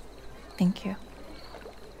point. Thank you.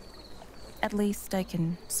 At least I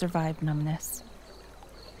can survive numbness.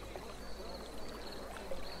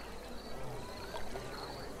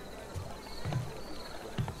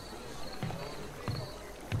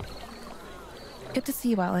 Good to see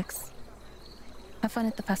you, Alex. Have fun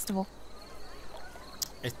at the festival.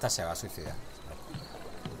 Esta se va a suicidar.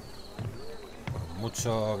 Por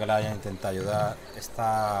mucho que la haya intentado ayudar,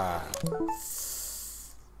 esta...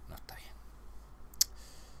 no está bien.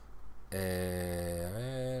 A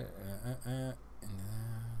ver...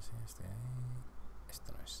 sí, estoy ahí.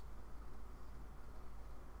 Esto no es.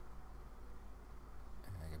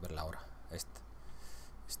 Hay que ver la hora. Esta.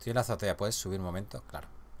 Estoy en la azotea. ¿Puedes subir un momento? Claro,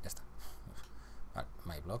 ya está. Vale,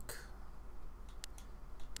 my block.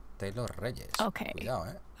 Taylor Reyes. Okay.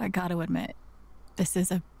 Cuidado, I gotta admit, this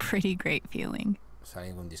is a pretty great feeling. ¿Sale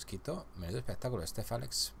ningún disquito? Menudo espectáculo. Steph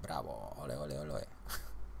Alex. Bravo. Ole, ole, ole.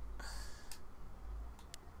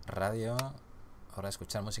 Radio. Hora de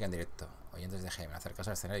escuchar música en directo. Oyentes de G.Skill. Acercaos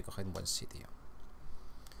al escenario y coged un buen sitio.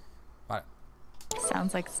 Vale.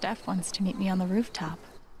 Sounds like Steph wants to meet me on the rooftop.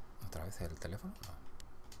 ¿Otra vez el teléfono? No.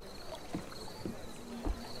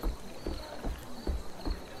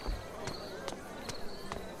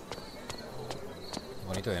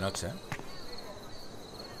 Bonito de noche, ¿eh?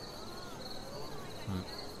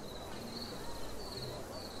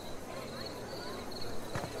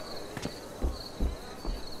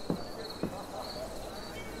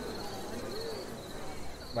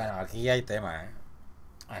 Bueno, aquí hay tema, ¿eh?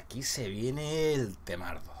 Aquí se viene el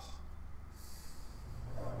temardo.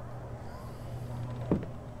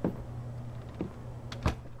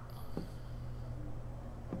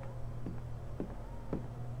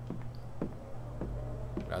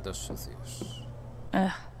 Platos sucios.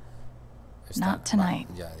 Not tonight.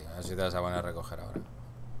 Ya digo, a ver si te vas a poner a recoger ahora.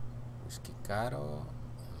 Whisky caro.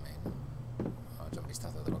 Menú. Vamos a echar un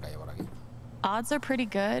vistazo de lo que hay por aquí. Odds are pretty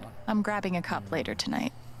good. I'm grabbing a cup later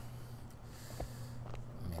tonight.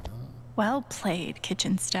 Menú. Well played,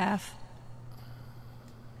 kitchen staff.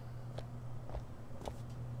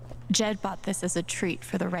 Jed bought this as a treat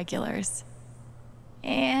for the regulars.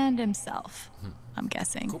 And himself, I'm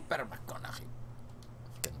guessing. Cooper McConaughey.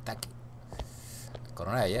 Kentucky.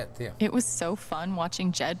 Corona de ayer, tío. It was so fun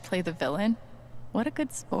watching Jed play the villain. What a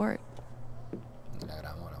good sport. La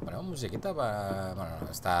grabamos. Ponemos musiquita para... Bueno, no,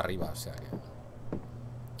 está arriba, o sea que...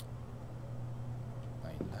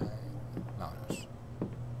 Vámonos.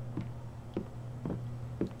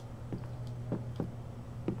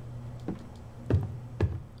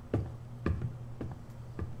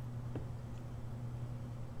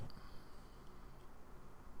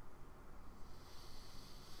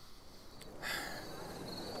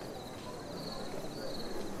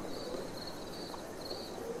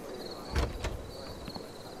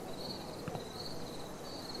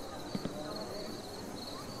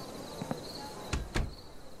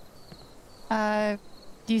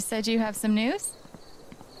 You said you have some news?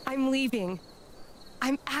 I'm leaving.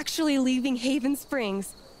 I'm actually leaving Haven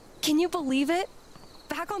Springs. Can you believe it?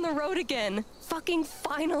 Back on the road again. Fucking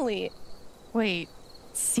finally. Wait,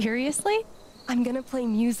 seriously? I'm gonna play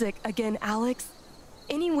music again, Alex.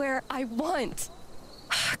 Anywhere I want.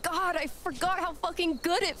 God, I forgot how fucking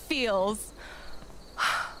good it feels.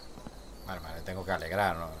 Vale, tengo que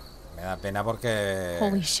alegrar, ¿no? Me da pena porque...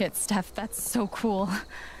 Holy shit, Steph, that's so cool.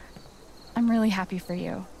 I'm really happy for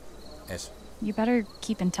you. Eso. You better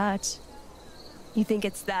keep in touch. You think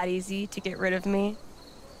it's that easy to get rid of me?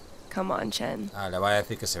 Come on, Chen. Le voy a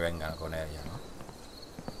decir que se venga con ella, ¿no?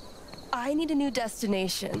 I need a new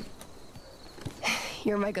destination.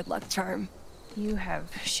 You're my good luck charm. You have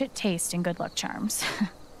shit taste in good luck charms.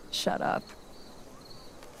 Shut up.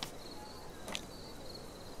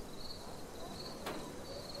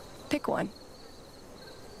 Pick one.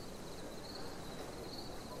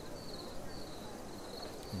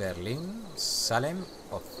 Berlín, Salem,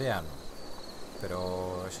 océano.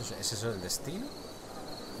 Pero ¿es eso el destino?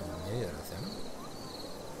 ¿En medio del océano?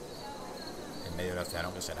 ¿En medio del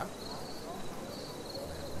océano qué será?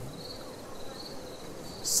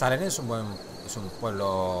 Salem es un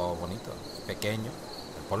pueblo bonito, pequeño,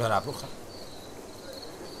 el pueblo de la bruja.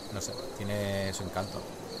 No sé, tiene su encanto.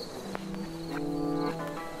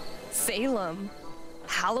 Salem,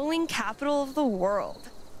 Halloween capital of the world,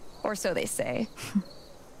 or so they say.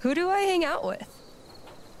 Who do I hang out with?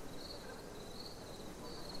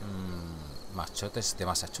 Machotes de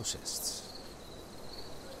Massachusetts.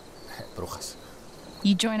 Brujas.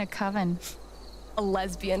 You join a coven. A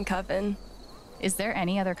lesbian coven. Is there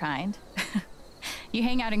any other kind? You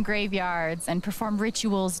hang out in graveyards and perform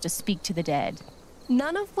rituals to speak to the dead.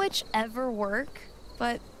 None of which ever work,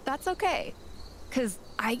 but that's okay. 'Cause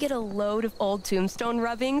I get a load of old tombstone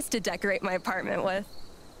rubbings to decorate my apartment with.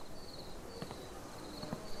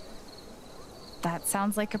 That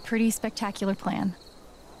sounds like a pretty spectacular plan.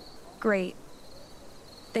 Great.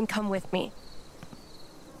 Then come with me.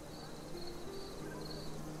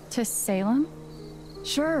 To Salem?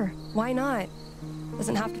 Sure, why not?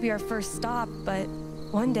 Doesn't have to be our first stop, but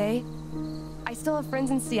one day. I still have friends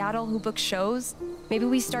in Seattle who book shows. Maybe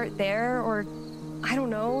we start there, or, I don't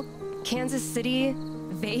know, Kansas City,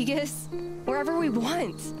 Vegas, wherever we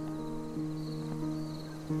want.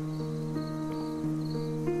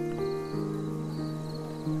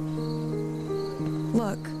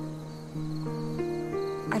 Look,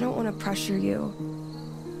 I don't want to pressure you,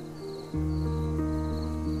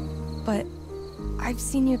 but I've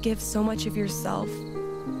seen you give so much of yourself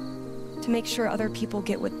to make sure other people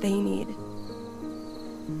get what they need.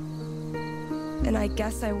 And I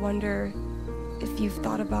guess I wonder if you've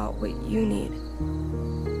thought about what you need.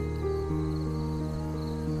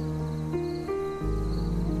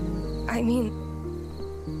 I mean,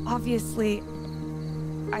 obviously,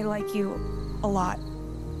 I like you a lot,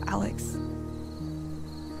 Alex.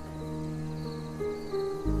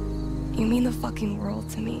 You mean the fucking world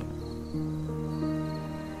to me.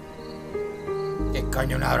 ¿Qué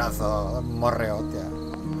coño un abrazo, morreo, hostia?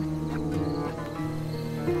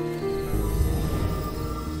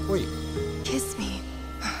 Uy. Kiss me.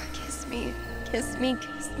 Kiss me. Kiss me.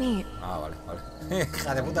 Kiss me. Ah, vale, vale.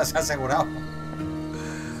 Hija de puta, se ha asegurado.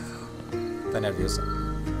 Está nerviosa.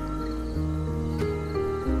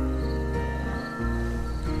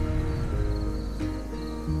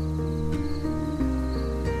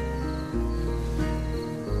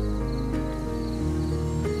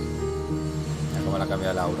 Mira cómo la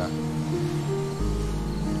cambia Laura.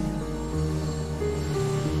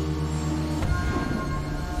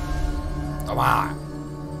 ¡Toma!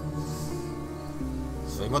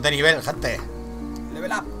 Subimos de nivel, gente.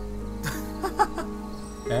 Level up.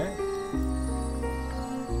 ¿Eh?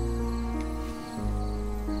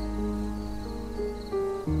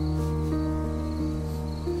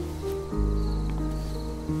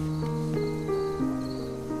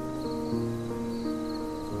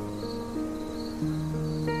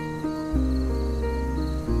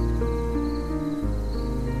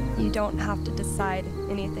 don't have to decide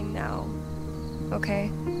anything now, okay?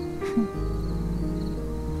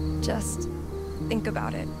 Just think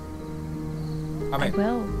about it. I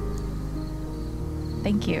will.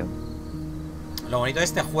 Thank you. Lo bonito de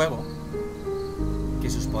este juego, que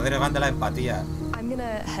sus poderes van de la empatía. I'm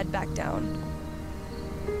gonna head back down.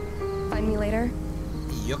 Find me later.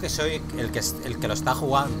 Y yo que soy el que lo está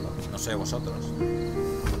jugando, no sé vosotros.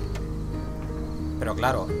 Pero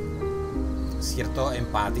claro, cierto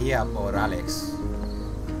empatía por Alex.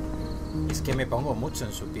 Es que me pongo mucho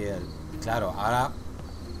en su piel. Claro, ahora...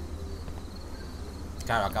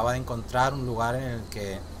 Claro, acaba de encontrar un lugar en el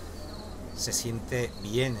que se siente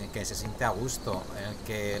bien, en el que se siente a gusto, en el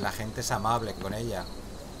que la gente es amable con ella,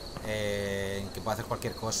 en que puede hacer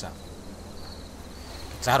cualquier cosa.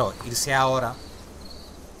 Claro, irse ahora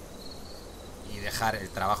y dejar el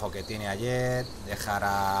trabajo que tiene ayer, dejar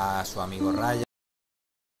a su amigo Ryan.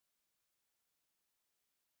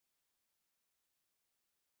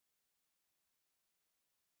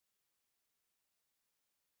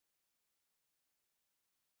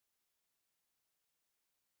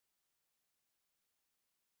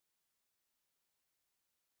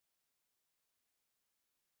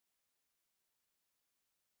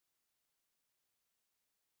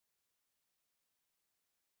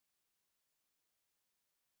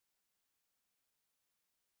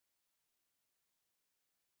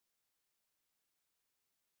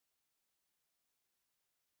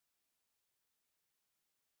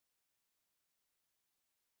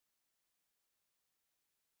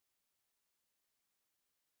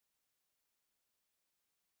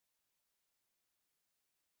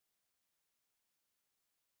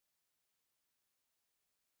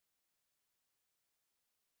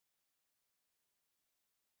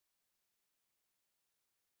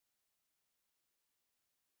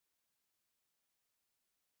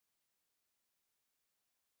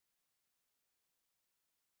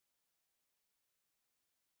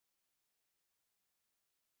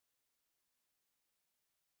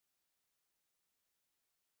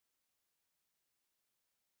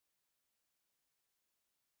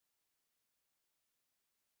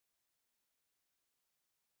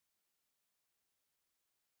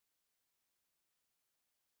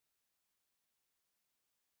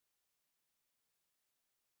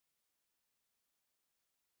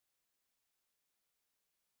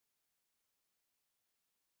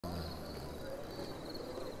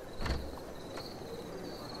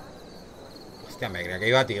 Me creía que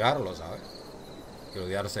iba a tirarlo, ¿sabes? Que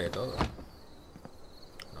olvidarse de todo.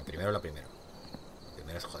 No, primero lo primero. Lo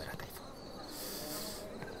primero es joder a Typho.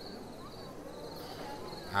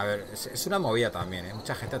 A ver, es una movida también, ¿eh?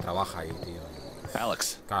 Mucha gente trabaja ahí, tío.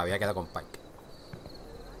 Alex. Claro, había quedado con Pike.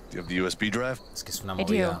 Do you have the USB drive? Es que es una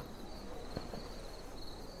movida.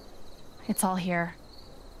 It's all here.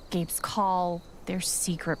 Gabe's call, their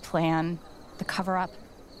secret plan, the cover-up.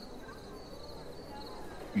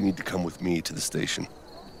 You need to come with me to the station.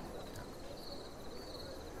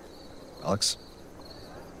 Alex?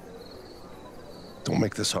 Don't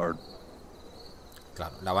make this hard.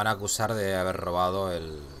 Claro, la van a acusar de haber robado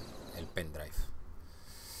el pendrive.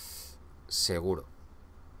 Seguro.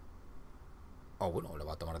 O bueno, le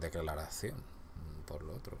va a tomar declaración por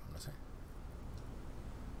lo otro, no sé.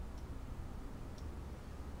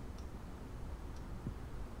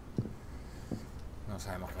 No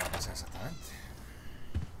sabemos qué va a pasar exactamente.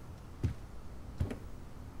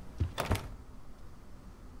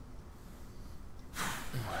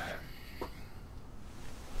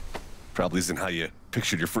 Probably isn't how you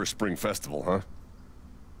pictured your first spring festival, huh?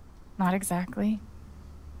 Not exactly.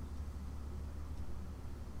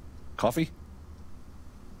 Coffee?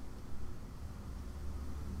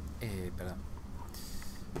 Perdón.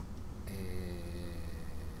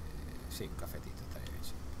 Sí, un cafetito estaría bien,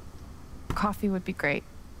 sí. Coffee would be great.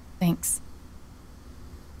 Thanks.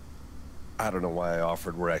 I don't know why I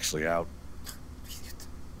offered. We're actually out.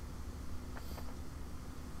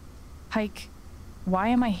 Pike, why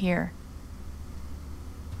am I here?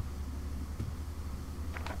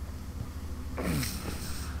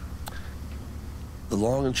 The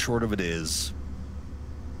long and short of it is,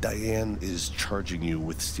 Diane is charging you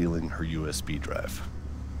with stealing her USB drive.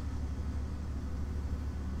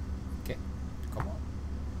 ¿Qué? ¿Cómo?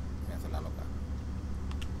 Me hace la loca.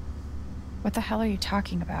 What the hell are you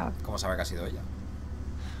talking about? ¿Cómo sabe que ha sido ella?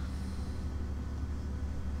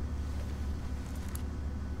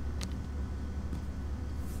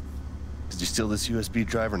 Did you steal this USB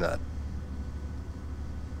drive or not?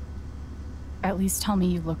 At least tell me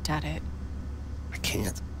you looked at it. I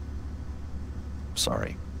can't.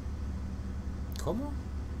 Sorry. ¿Cómo?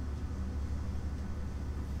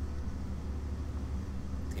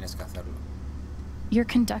 tienes que hacerlo. You're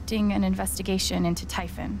conducting an investigation into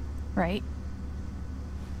Typhon, right?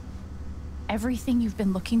 Everything you've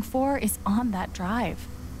been looking for is on that drive.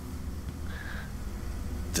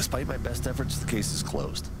 Despite my best efforts, the case is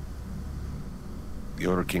closed. The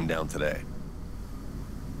order came down today.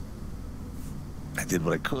 I did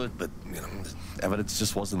what I could, but, you know, the evidence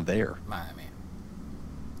just wasn't there. Madre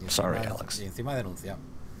mía. Sorry, Alex. Y encima denunciado.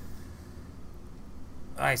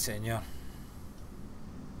 Ay, señor.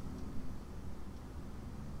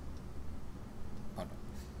 Bueno.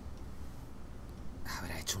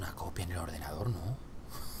 Habrá hecho una copia en el ordenador, ¿no?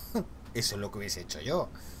 Eso es lo que hubiese hecho yo.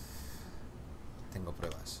 Tengo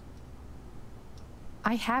pruebas.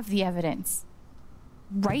 I have the evidence.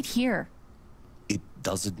 Right here. It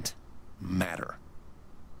doesn't matter.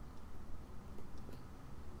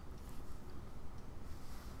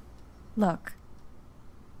 Look,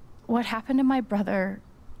 what happened to my brother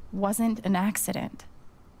wasn't an accident.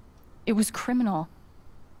 It was criminal.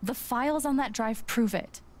 The files on that drive prove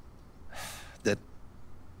it. That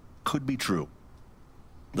could be true.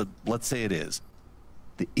 Let's say it is.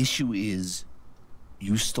 The issue is,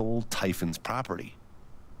 you stole Typhon's property.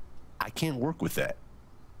 I can't work with that.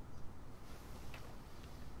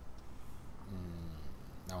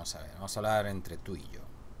 Vamos a ver, vamos a hablar entre tú y yo.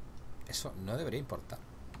 Eso no debería importar.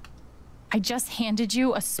 I just handed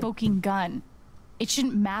you a smoking gun. It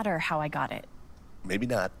shouldn't matter how I got it. Maybe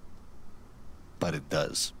not, but it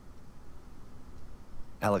does.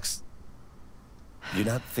 Alex, you're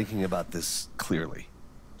not thinking about this clearly.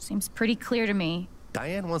 Seems pretty clear to me.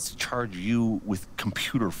 Diane wants to charge you with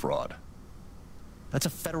computer fraud. That's a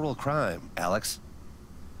federal crime, Alex.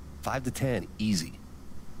 5 to 10, easy.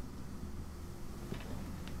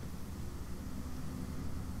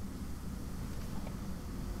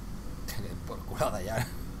 Por culada ya.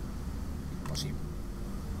 Imposible.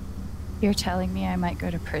 You're telling me I might go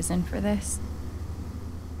to prison for this?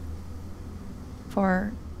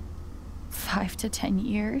 For 5 to 10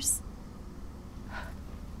 years?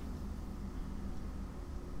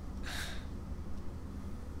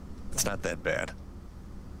 It's not that bad.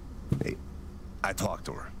 Hey, I talked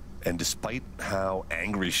to her, and despite how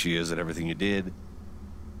angry she is at everything you did,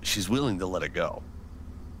 she's willing to let it go.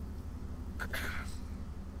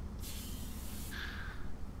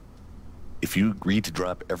 If you agree to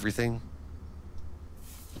drop everything,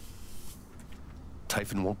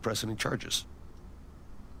 Typhon won't press any charges.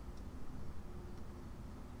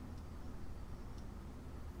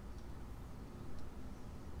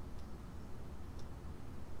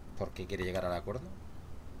 ¿Por qué quiere llegar al acuerdo?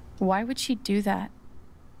 Why would she do that?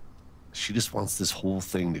 She just wants this whole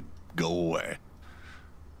thing to go away.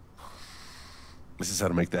 This is how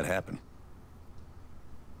to make that happen.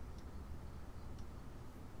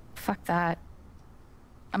 Fuck that.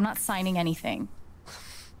 I'm not signing anything.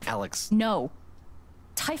 Alex. No.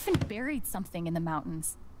 Typhon buried something in the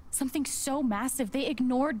mountains. Something so massive they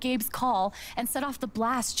ignored Gabe's call and set off the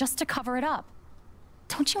blast just to cover it up.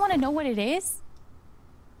 Don't you want to know what it is?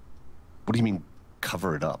 What do you mean,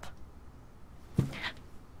 cover it up?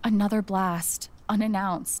 Another blast,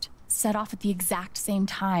 unannounced, set off at the exact same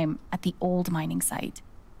time at the old mining site.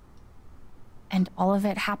 And all of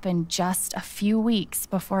it happened just a few weeks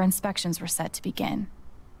before inspections were set to begin.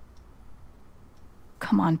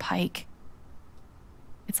 Come on, Pike.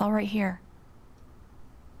 It's all right here.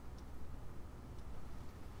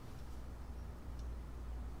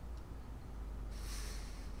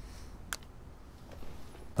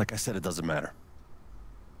 Like I said, it doesn't matter.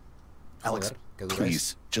 Alex,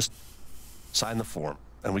 please, just sign the form,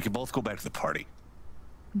 and we can both go back to the party.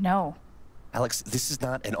 No. Alex, this is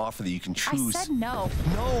not an offer that you can choose. I said no.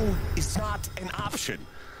 No is not an option.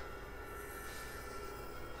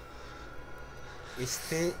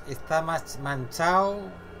 Este está más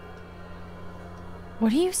manchado.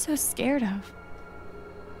 What are you so scared of?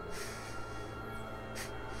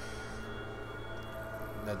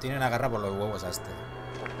 Lo tienen agarrado por los huevos a este.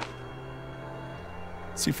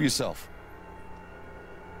 See for yourself.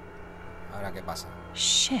 Ahora qué pasa.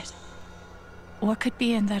 Shit. What could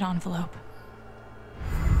be in that envelope?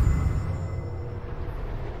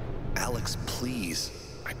 Alex, please.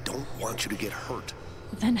 I don't want you to get hurt.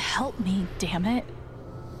 Then help me, damn it.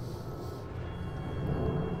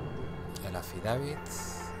 El affidavit.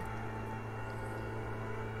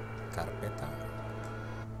 Carpeta.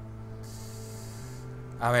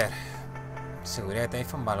 A ver. Seguridad de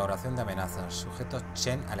Typhon, valoración de amenazas. Sujeto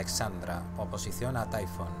Chen Alexandra. Oposición a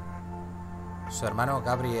Typhon. Su hermano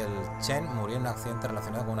Gabriel Chen murió en un accidente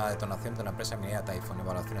relacionado con una detonación de la empresa minera Typhon.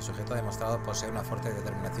 Evaluación. El sujeto ha demostrado poseer una fuerte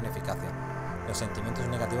determinación y eficacia. Los sentimientos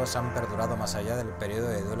negativos han perdurado más allá del periodo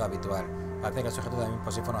de duelo habitual. Parece que el sujeto también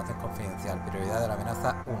posee información confidencial. Prioridad de la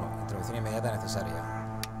amenaza 1. Intervención inmediata necesaria.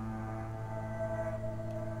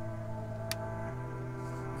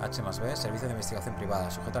 H+B, Servicio de Investigación Privada.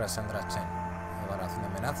 Sujeto Alexandra Chen. Evaluación de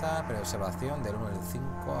amenaza, preobservación del 1 del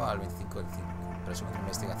 5 al 25 del 5. Resumen de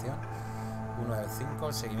investigación 1 del 5.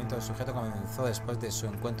 El seguimiento del sujeto comenzó después de su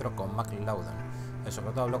encuentro con McLauden. El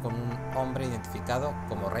sujeto habló con un hombre identificado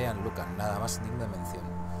como Ryan Lucan, nada más digno de mención.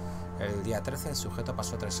 El día 13 el sujeto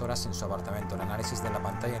pasó 3 horas en su apartamento. El análisis de la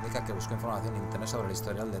pantalla indica que buscó información en internet sobre el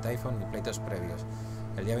historial de Typhon y pleitos previos.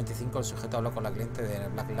 El día 25 el sujeto habló con la cliente de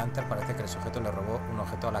Black Lantern. Parece que el sujeto le robó un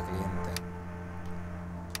objeto a la cliente.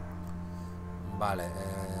 Vale.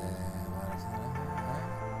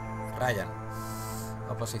 Ryan.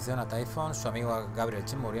 Oposición a Typhon. Su amigo Gabriel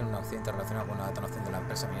Chen murió en un accidente relacionado con una detonación de la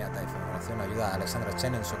empresa minera Typhon. En relación ayuda a Alexandra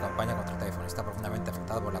Chen en su campaña contra Typhon. Está profundamente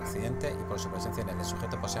afectado por el accidente y por su presencia en él. El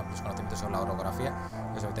sujeto posee amplios conocimientos sobre la orografía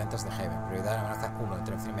y los habitantes de Heaven. Prioridad de la amenaza 1.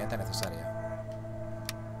 Intervención inmediata necesaria.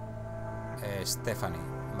 Stephanie.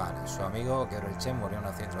 Vale. Su amigo Gabriel Chen murió en un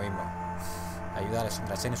accidente. Lo mismo. Ayuda a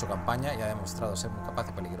Alexandra Chen en su campaña y ha demostrado ser muy capaz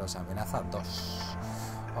y peligrosa. Amenaza 2.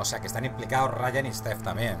 O sea que están implicados Ryan y Steph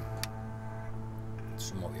también.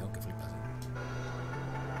 Es un movido que flipas.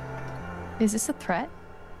 Is this a threat?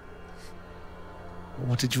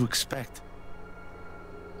 What did you expect?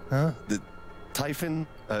 Huh? The Typhon,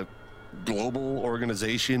 a global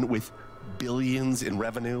organization with billions in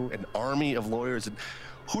revenue, an army of lawyers, and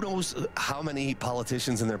who knows how many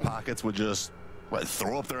politicians in their pockets would just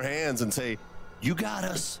throw up their hands and say, "You got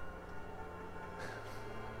us."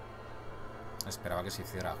 Esperaba que se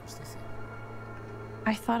hiciera justicia.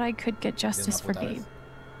 I thought I could get justice for Gabe.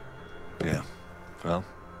 Yeah, well,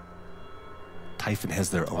 Typhon has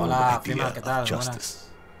their own idea of justice.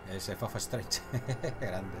 Ese fue stretch.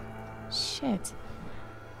 Grande. Shit.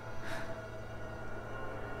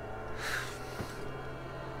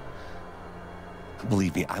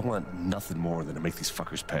 Believe me, I want nothing more than to make these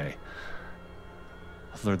fuckers pay.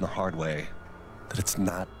 I've learned the hard way that it's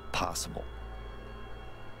not possible.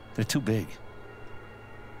 They're too big,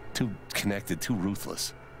 too connected, too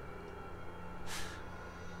ruthless.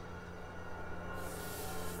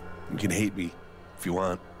 You can hate me if you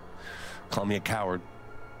want. Call me a coward.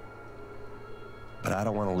 But I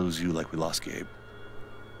don't want to lose you like we lost Gabe.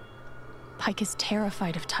 Pike is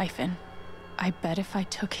terrified of Typhon. I bet if I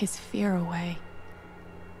took his fear away.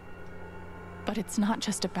 But it's not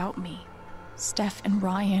just about me. Steph and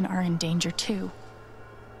Ryan are in danger too.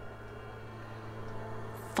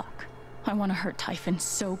 Fuck. I want to hurt Typhon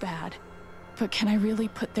so bad. But can I really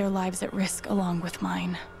put their lives at risk along with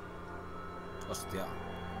mine? Hostia.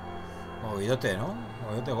 Movidote, ¿no?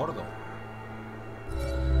 Movidote gordo.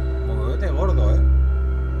 Movidote gordo, ¿eh?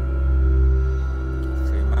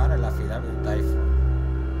 Firmar el affidavit de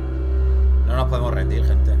Typhon. No nos podemos rendir,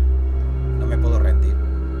 gente. No me puedo rendir.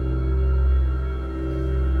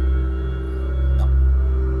 No.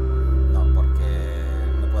 No, porque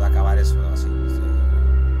no puedo acabar eso así. Sí.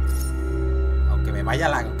 Aunque me vaya a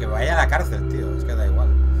la cárcel, tío. Es que da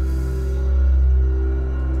igual.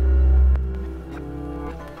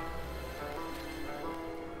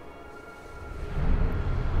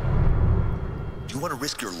 Do you want to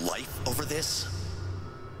risk your life over this?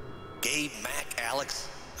 Gabe, Mac, Alex,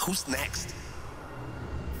 who's next?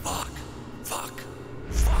 Fuck, fuck,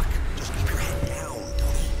 fuck. Just keep your head down,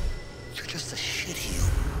 Tony. You're just a shitheel.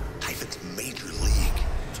 Typhon's major league.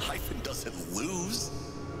 Typhon doesn't lose.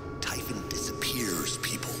 Typhon disappears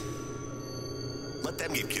people. Let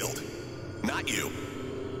them get killed, not you.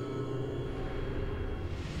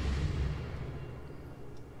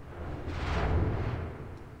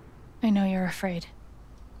 I know you're afraid.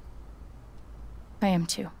 I am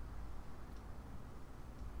too.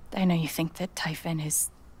 I know you think that Typhon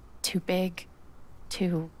is too big,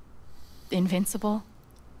 too invincible.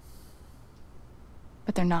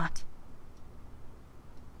 But they're not.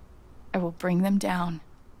 I will bring them down.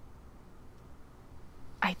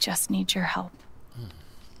 I just need your help.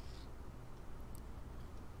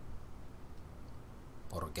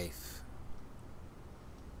 Por Gabe.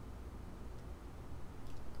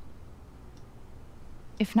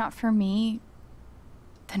 If not for me,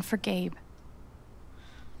 then for Gabe.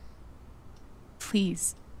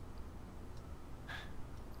 Please.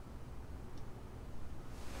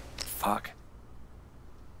 Fuck.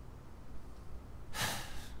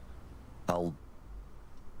 I'll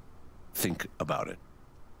think about it.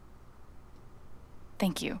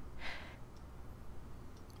 Thank you.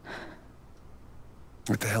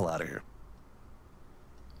 Get the hell out of here.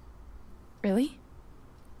 Really?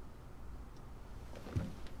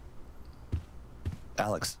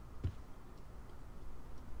 Alex.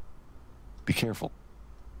 Be careful.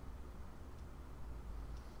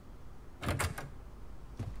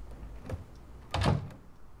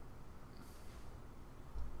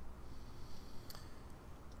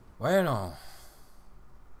 Bueno.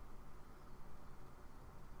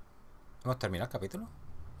 ¿Hemos terminado el capítulo?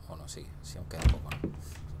 ¿O no? Sí, sí, aún queda un poco,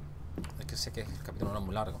 ¿no? Es que sé que el capítulo no es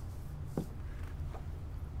muy largo.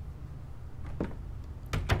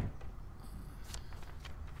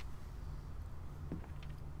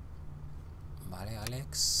 Vale,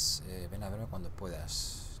 Alex, ven a verme cuando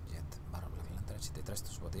puedas. Jet, barra Black Lantern, si te traes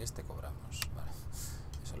tus botellas te cobramos. Vale,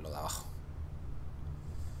 eso es lo de abajo.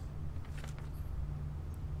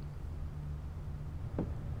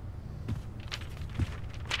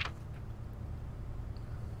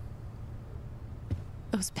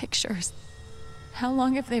 Those pictures. How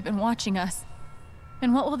long have they been watching us?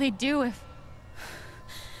 And what will they do if...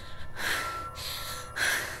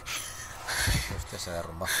 Hostia, se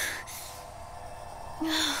derrumba.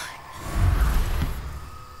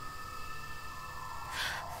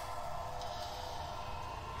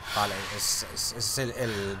 Vale, es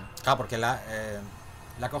el... Claro, porque le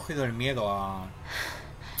ha cogido el miedo a...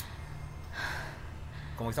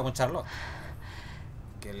 Como hizo con Charlotte,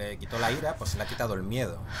 que le quitó la ira, pues se le ha quitado el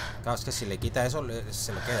miedo. Claro, es que si le quita eso,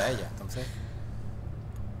 se lo queda a ella, entonces...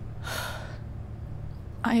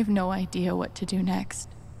 I have no idea what to do next.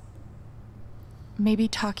 Maybe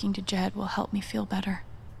talking to Jed will help me feel better.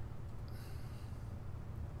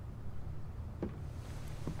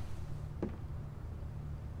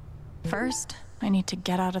 First, I need to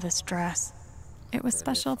get out of this dress. It was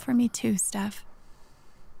special for me too, Steph.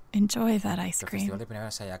 Enjoy that ice cream. El festival de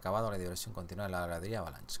primavera se haya acabado, la diversión continúa en la gradería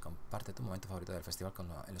Avalanche. Comparte tu momento favorito del festival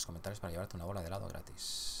en los comentarios para llevarte una bola de helado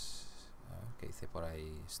gratis. A ver, ¿qué dice por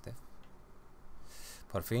ahí Steph?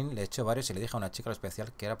 Por fin le he hecho varios y le dije a una chica lo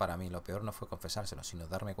especial que era para mí. Lo peor no fue confesárselo, sino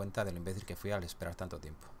darme cuenta de lo imbécil que fui al esperar tanto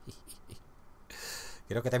tiempo.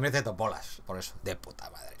 Quiero que te mereces dos bolas, por eso. De puta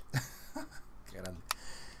madre. Qué grande.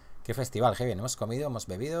 Qué festival, qué bien. Hemos comido, hemos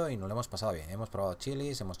bebido y nos lo hemos pasado bien. Hemos probado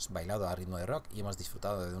chilis, hemos bailado a ritmo de rock y hemos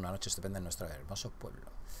disfrutado de una noche estupenda en nuestro hermoso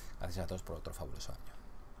pueblo. Gracias a todos por otro fabuloso año.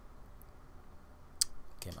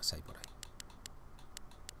 ¿Qué más hay por ahí?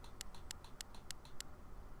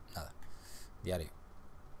 Nada. Diario.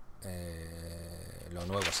 Lo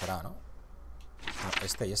nuevo será, ¿no? No,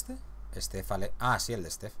 este y este. Ah, sí, el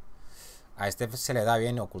de Steph. A Steph se le da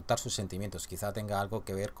bien ocultar sus sentimientos. Quizá tenga algo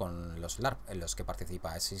que ver con los LARP en los que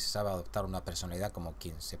participa. Así se sabe adoptar una personalidad como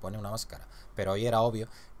quien se pone una máscara. Pero hoy era obvio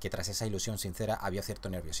que tras esa ilusión sincera había cierto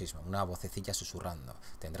nerviosismo. Una vocecilla susurrando.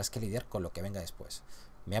 Tendrás que lidiar con lo que venga después.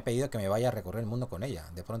 Me ha pedido que me vaya a recorrer el mundo con ella.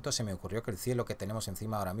 De pronto se me ocurrió que el cielo que tenemos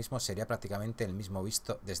encima ahora mismo sería prácticamente el mismo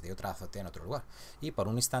visto desde otra azotea en otro lugar. Y por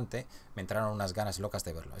un instante me entraron unas ganas locas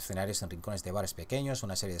de verlo. Escenarios en rincones de bares pequeños,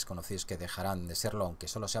 una serie de desconocidos que dejarán de serlo aunque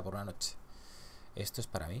solo sea por una noche. Esto es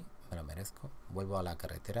para mí, me lo merezco. Vuelvo a la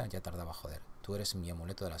carretera, ya tardaba joder. Tú eres mi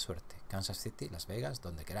amuleto de la suerte. Kansas City, Las Vegas,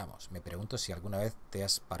 donde queramos. Me pregunto si alguna vez te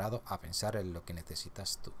has parado a pensar en lo que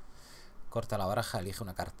necesitas tú. Corta la baraja, elige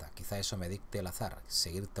una carta. Quizá eso me dicte el azar.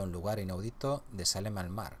 Seguirte a un lugar inaudito de Salem al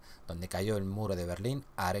mar, donde cayó el muro de Berlín.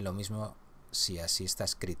 Haré lo mismo si así está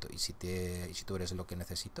escrito. ¿Y si tú eres lo que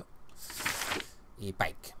necesito? Y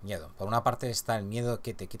Pike, miedo. Por una parte está el miedo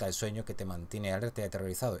que te quita el sueño, que te mantiene alerta y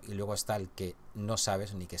aterrorizado. Y luego está el que no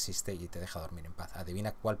sabes ni que existe y te deja dormir en paz.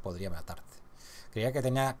 Adivina cuál podría matarte. Creía que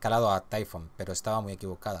tenía calado a Typhon, pero estaba muy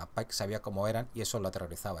equivocada. Pike sabía cómo eran y eso lo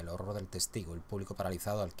aterrorizaba. El horror del testigo, el público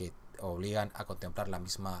paralizado al que obligan a contemplar la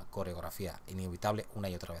misma coreografía, inevitable una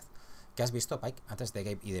y otra vez. ¿Qué has visto, Pike, antes de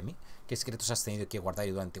Gabe y de mí? ¿Qué secretos has tenido que guardar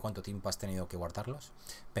y durante cuánto tiempo has tenido que guardarlos?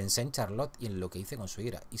 Pensé en Charlotte y en lo que hice con su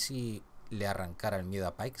ira. ¿Y si le arrancara el miedo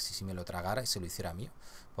a Pike, si me lo tragara y se lo hiciera mío?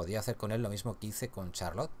 Podía hacer con él lo mismo que hice con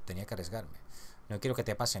Charlotte. Tenía que arriesgarme. No quiero que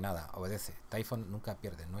te pase nada. Obedece. Typhon nunca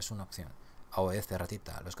pierde, no es una opción. Obedece,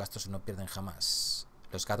 ratita. Los gatos no pierden jamás.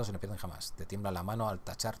 Los gatos no pierden jamás. Te tiembla la mano al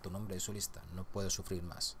tachar tu nombre de su lista. No puedo sufrir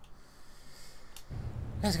más.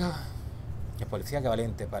 Let's go. El policía, que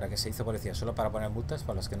valiente. ¿Para qué se hizo policía? Solo para poner multas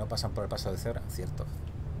para los que no pasan por el paso de cebra. Cierto.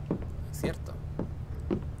 Cierto.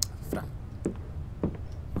 Fran.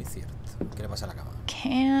 Muy cierto. ¿Qué le pasa a la cama?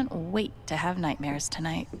 Can't wait to have nightmares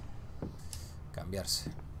tonight.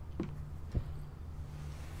 Cambiarse.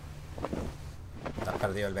 Te has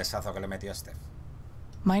perdido el besazo que le metió a Steph.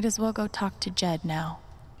 Might as well go talk to Jed now.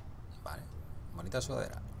 Vale. Bonita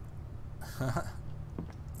sudadera.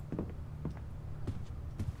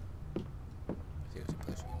 Sí, sí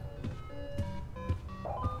puede subir.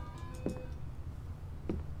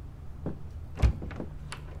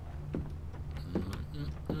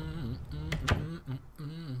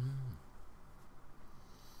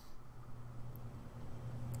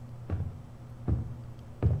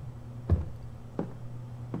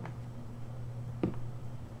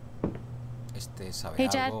 sabe Hey,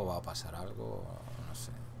 Jed. algo, va a pasar algo, no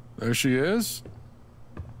sé. There she is.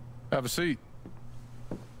 Have a seat.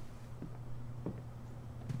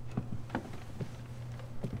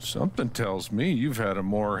 Something tells me you've had a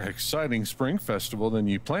more exciting spring festival than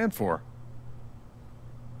you planned for.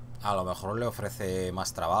 A lo mejor le ofrece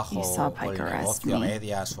más trabajo o el negocio a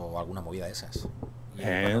medias o alguna movida de esas.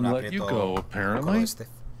 And let you go, apparently.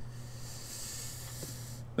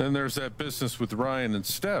 Then there's that business with Ryan and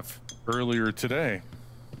Steph earlier today.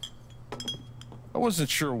 I wasn't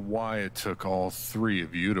sure why it took all three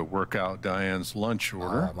of you to work out Diane's lunch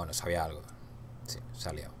order. Ah, bueno, sabía algo. Sí, se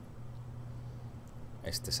ha liado.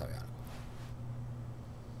 Este sabe algo.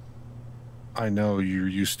 I know you're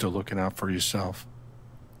used to looking out for yourself.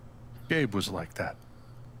 Gabe was like that.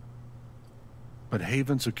 But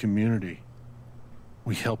Haven's a community.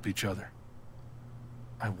 We help each other.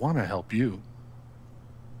 I want to help you.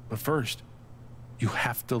 But first, you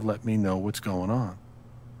have to let me know what's going on.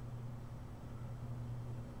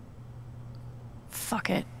 Fuck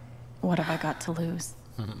it. What have I got to lose?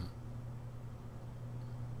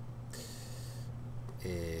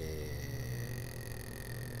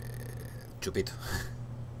 Chupito.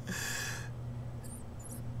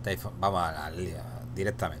 Vamos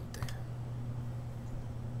directamente.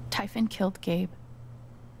 Typhon killed Gabe.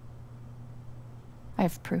 I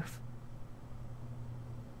have proof.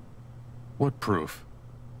 What proof?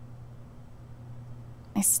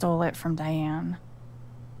 I stole it from Diane.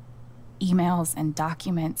 Emails and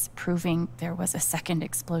documents proving there was a second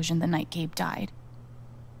explosion the night Gabe died.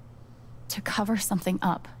 To cover something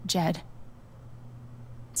up, Jed.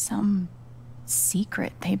 Some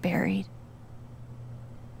secret they buried.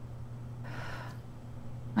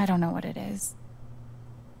 I don't know what it is.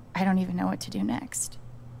 I don't even know what to do next.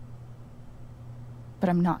 But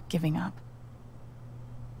I'm not giving up.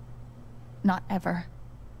 Not ever.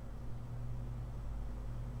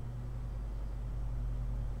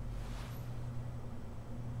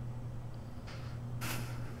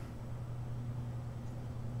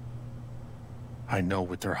 I know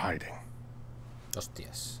what they're hiding.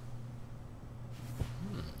 Hostias.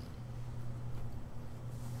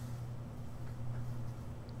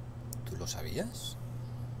 ¿Tú lo sabías?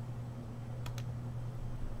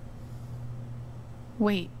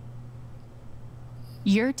 Wait.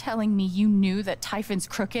 You're telling me you knew that Typhon's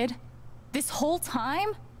crooked? This whole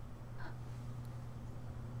time?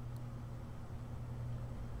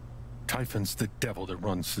 Typhon's the devil that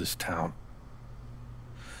runs this town.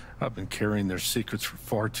 I've been carrying their secrets for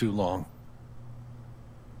far too long.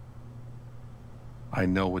 I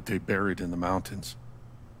know what they buried in the mountains.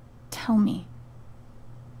 Tell me.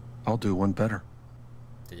 I'll do one better.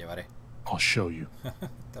 Te llevaré. I'll show you.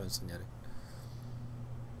 Te lo enseñaré.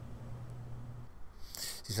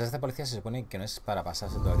 Si sos esta policía se supone que no es para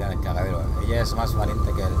pasarse todo el día en el cagadero. Ella es más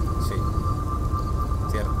valiente que él. Sí.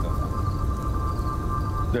 Cierto.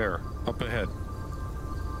 There, up ahead.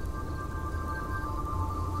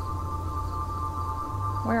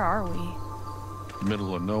 Where are we?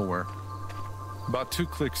 Middle of nowhere. About 2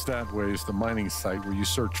 clicks that way is the mining site where you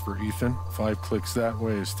search for Ethan. 5 clicks that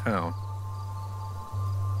way is town.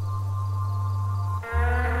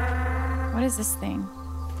 What is this thing?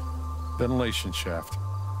 Ventilation shaft.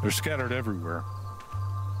 They're scattered everywhere.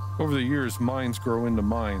 Over the years, mines grow into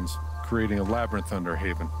mines, creating a labyrinth under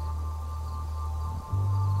Haven.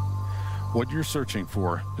 What you're searching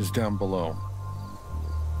for is down below.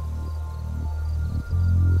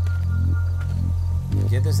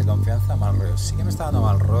 Billetes de confianza, mal rollo. Sí que me está dando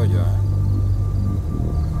mal rollo,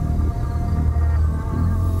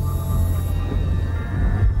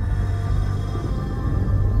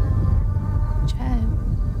 Chen,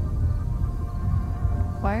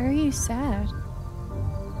 why are you sad?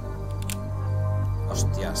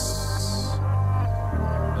 Hostias.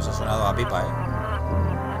 Nos ha sonado a pipa,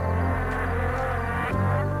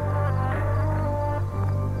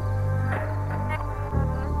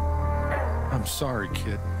 I'm sorry,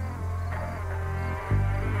 kid.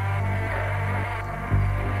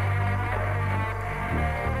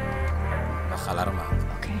 Baja el arma.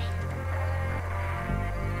 Okay.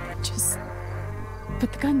 Just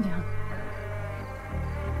put the gun down.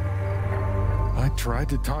 I tried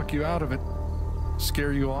to talk you out of it.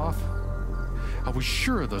 Scare you off. I was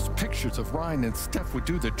sure those pictures of Ryan and Steph would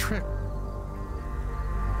do the trick.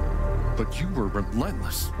 But you were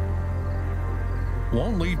relentless.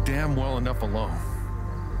 Won't leave damn well enough alone.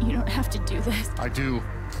 You don't have to do this. I do.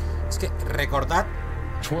 Es que recordad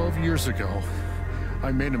 12 years ago,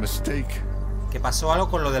 I made a mistake. Que pasó algo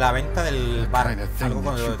con lo de la venta del bar. Algo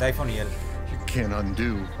con lo de Typhon y él. You can't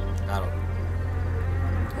undo. Claro.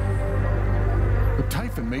 But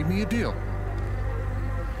Typhon made me a deal.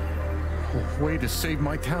 way to save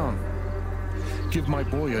my town. Give my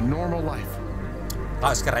boy a normal life.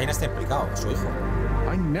 Ah, es que Ryan está implicado, su hijo.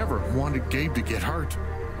 I never wanted Gabe to get hurt.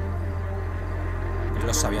 Él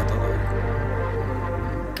lo sabía todo.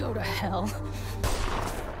 Go to hell.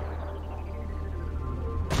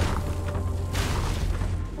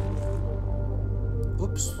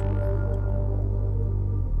 Ups.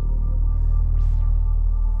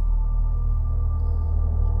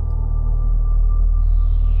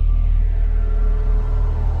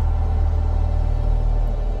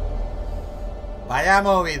 Vaya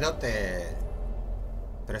movidote.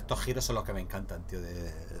 Pero estos giros son los que me encantan, tío,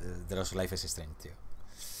 de los Life is Strange, tío.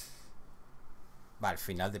 Vale,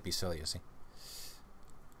 final de episodio, sí.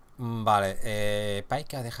 Vale,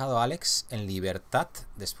 Pike ha dejado a Alex en libertad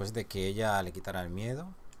después de que ella le quitara el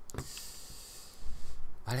miedo.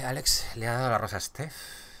 Vale, Alex le ha dado la rosa a Steph.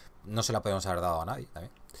 No se la podemos haber dado a nadie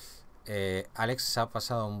también. Alex ha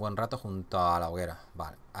pasado un buen rato junto a la hoguera.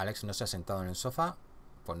 Vale, Alex no se ha sentado en el sofá.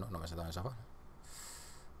 Pues no, no me he sentado en el sofá.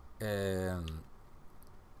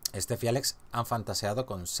 Steph y Alex han fantaseado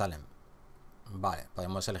con Salem. Vale,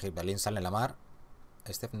 podemos elegir Berlín, Salem, la mar.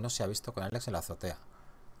 Steph no se ha visto con Alex en la azotea.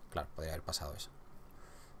 Claro, podría haber pasado eso.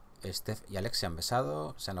 Steph y Alex se han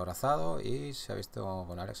besado, se han abrazado y se ha visto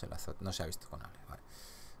con Alex en la azotea. No se ha visto con Alex,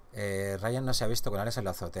 vale. Ryan no se ha visto con Alex en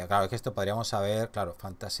la azotea. Claro, es que esto podríamos haber, claro,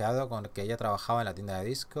 fantaseado con que ella trabajaba en la tienda de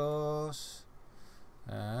discos.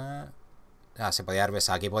 Se podía haber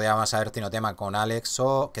besado. Aquí podríamos haber tenido tema con Alex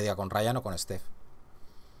o que diga con Ryan o con Steph.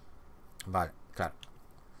 Vale, claro.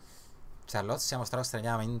 Charlotte se ha mostrado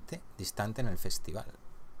extrañadamente distante en el festival.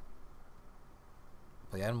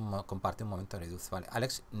 Podría haber compartido un momento de luz. Vale,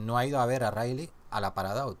 Alex no ha ido a ver a Riley a la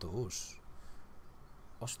parada de autobús.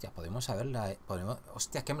 Hostia, podemos saberla.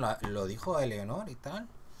 Hostia, es que me lo dijo Eleonor y tal.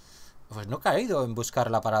 Pues no he caído en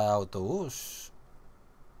buscar la parada de autobús.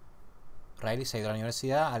 Riley se ha ido a la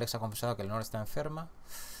universidad. Alex ha confesado que Eleonor está enferma.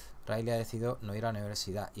 Riley ha decidido no ir a la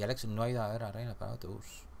universidad. Y Alex no ha ido a ver a Riley a la parada de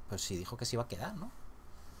autobús. Pues sí, dijo que se iba a quedar, ¿no?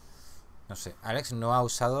 No sé. Alex no ha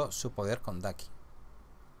usado su poder con Ducky.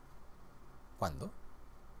 ¿Cuándo?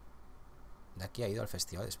 Ducky ha ido al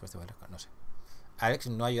festival después de verlo. No sé. Alex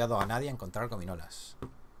no ha ayudado a nadie a encontrar gominolas.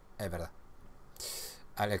 Es verdad.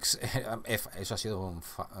 Alex... eso ha sido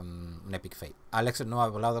un epic fail. Alex no ha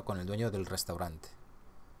hablado con el dueño del restaurante.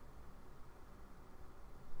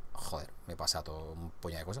 Joder, me pasa todo un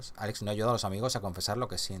puñado de cosas. Alex no ha ayudado a los amigos a confesar lo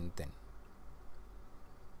que sienten.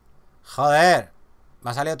 Joder,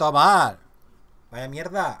 me ha salido todo mal. Vaya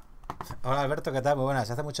mierda. Hola Alberto, ¿qué tal? Muy buenas.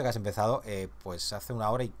 Hace mucho que has empezado. Pues hace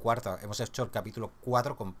 1 hora y cuarto. Hemos hecho el capítulo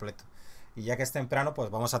 4 completo. Y ya que es temprano, pues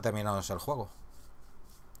vamos a terminarnos el juego.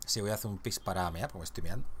 Sí, voy a hacer un pis para mear, porque estoy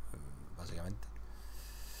meando, básicamente.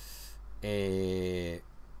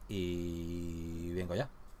 Y vengo ya,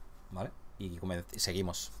 ¿vale? Y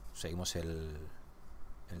seguimos el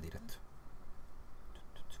directo.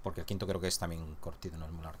 Porque el quinto creo que es también cortito, no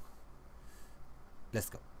es muy largo. Let's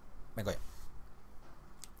go. Vengo ya.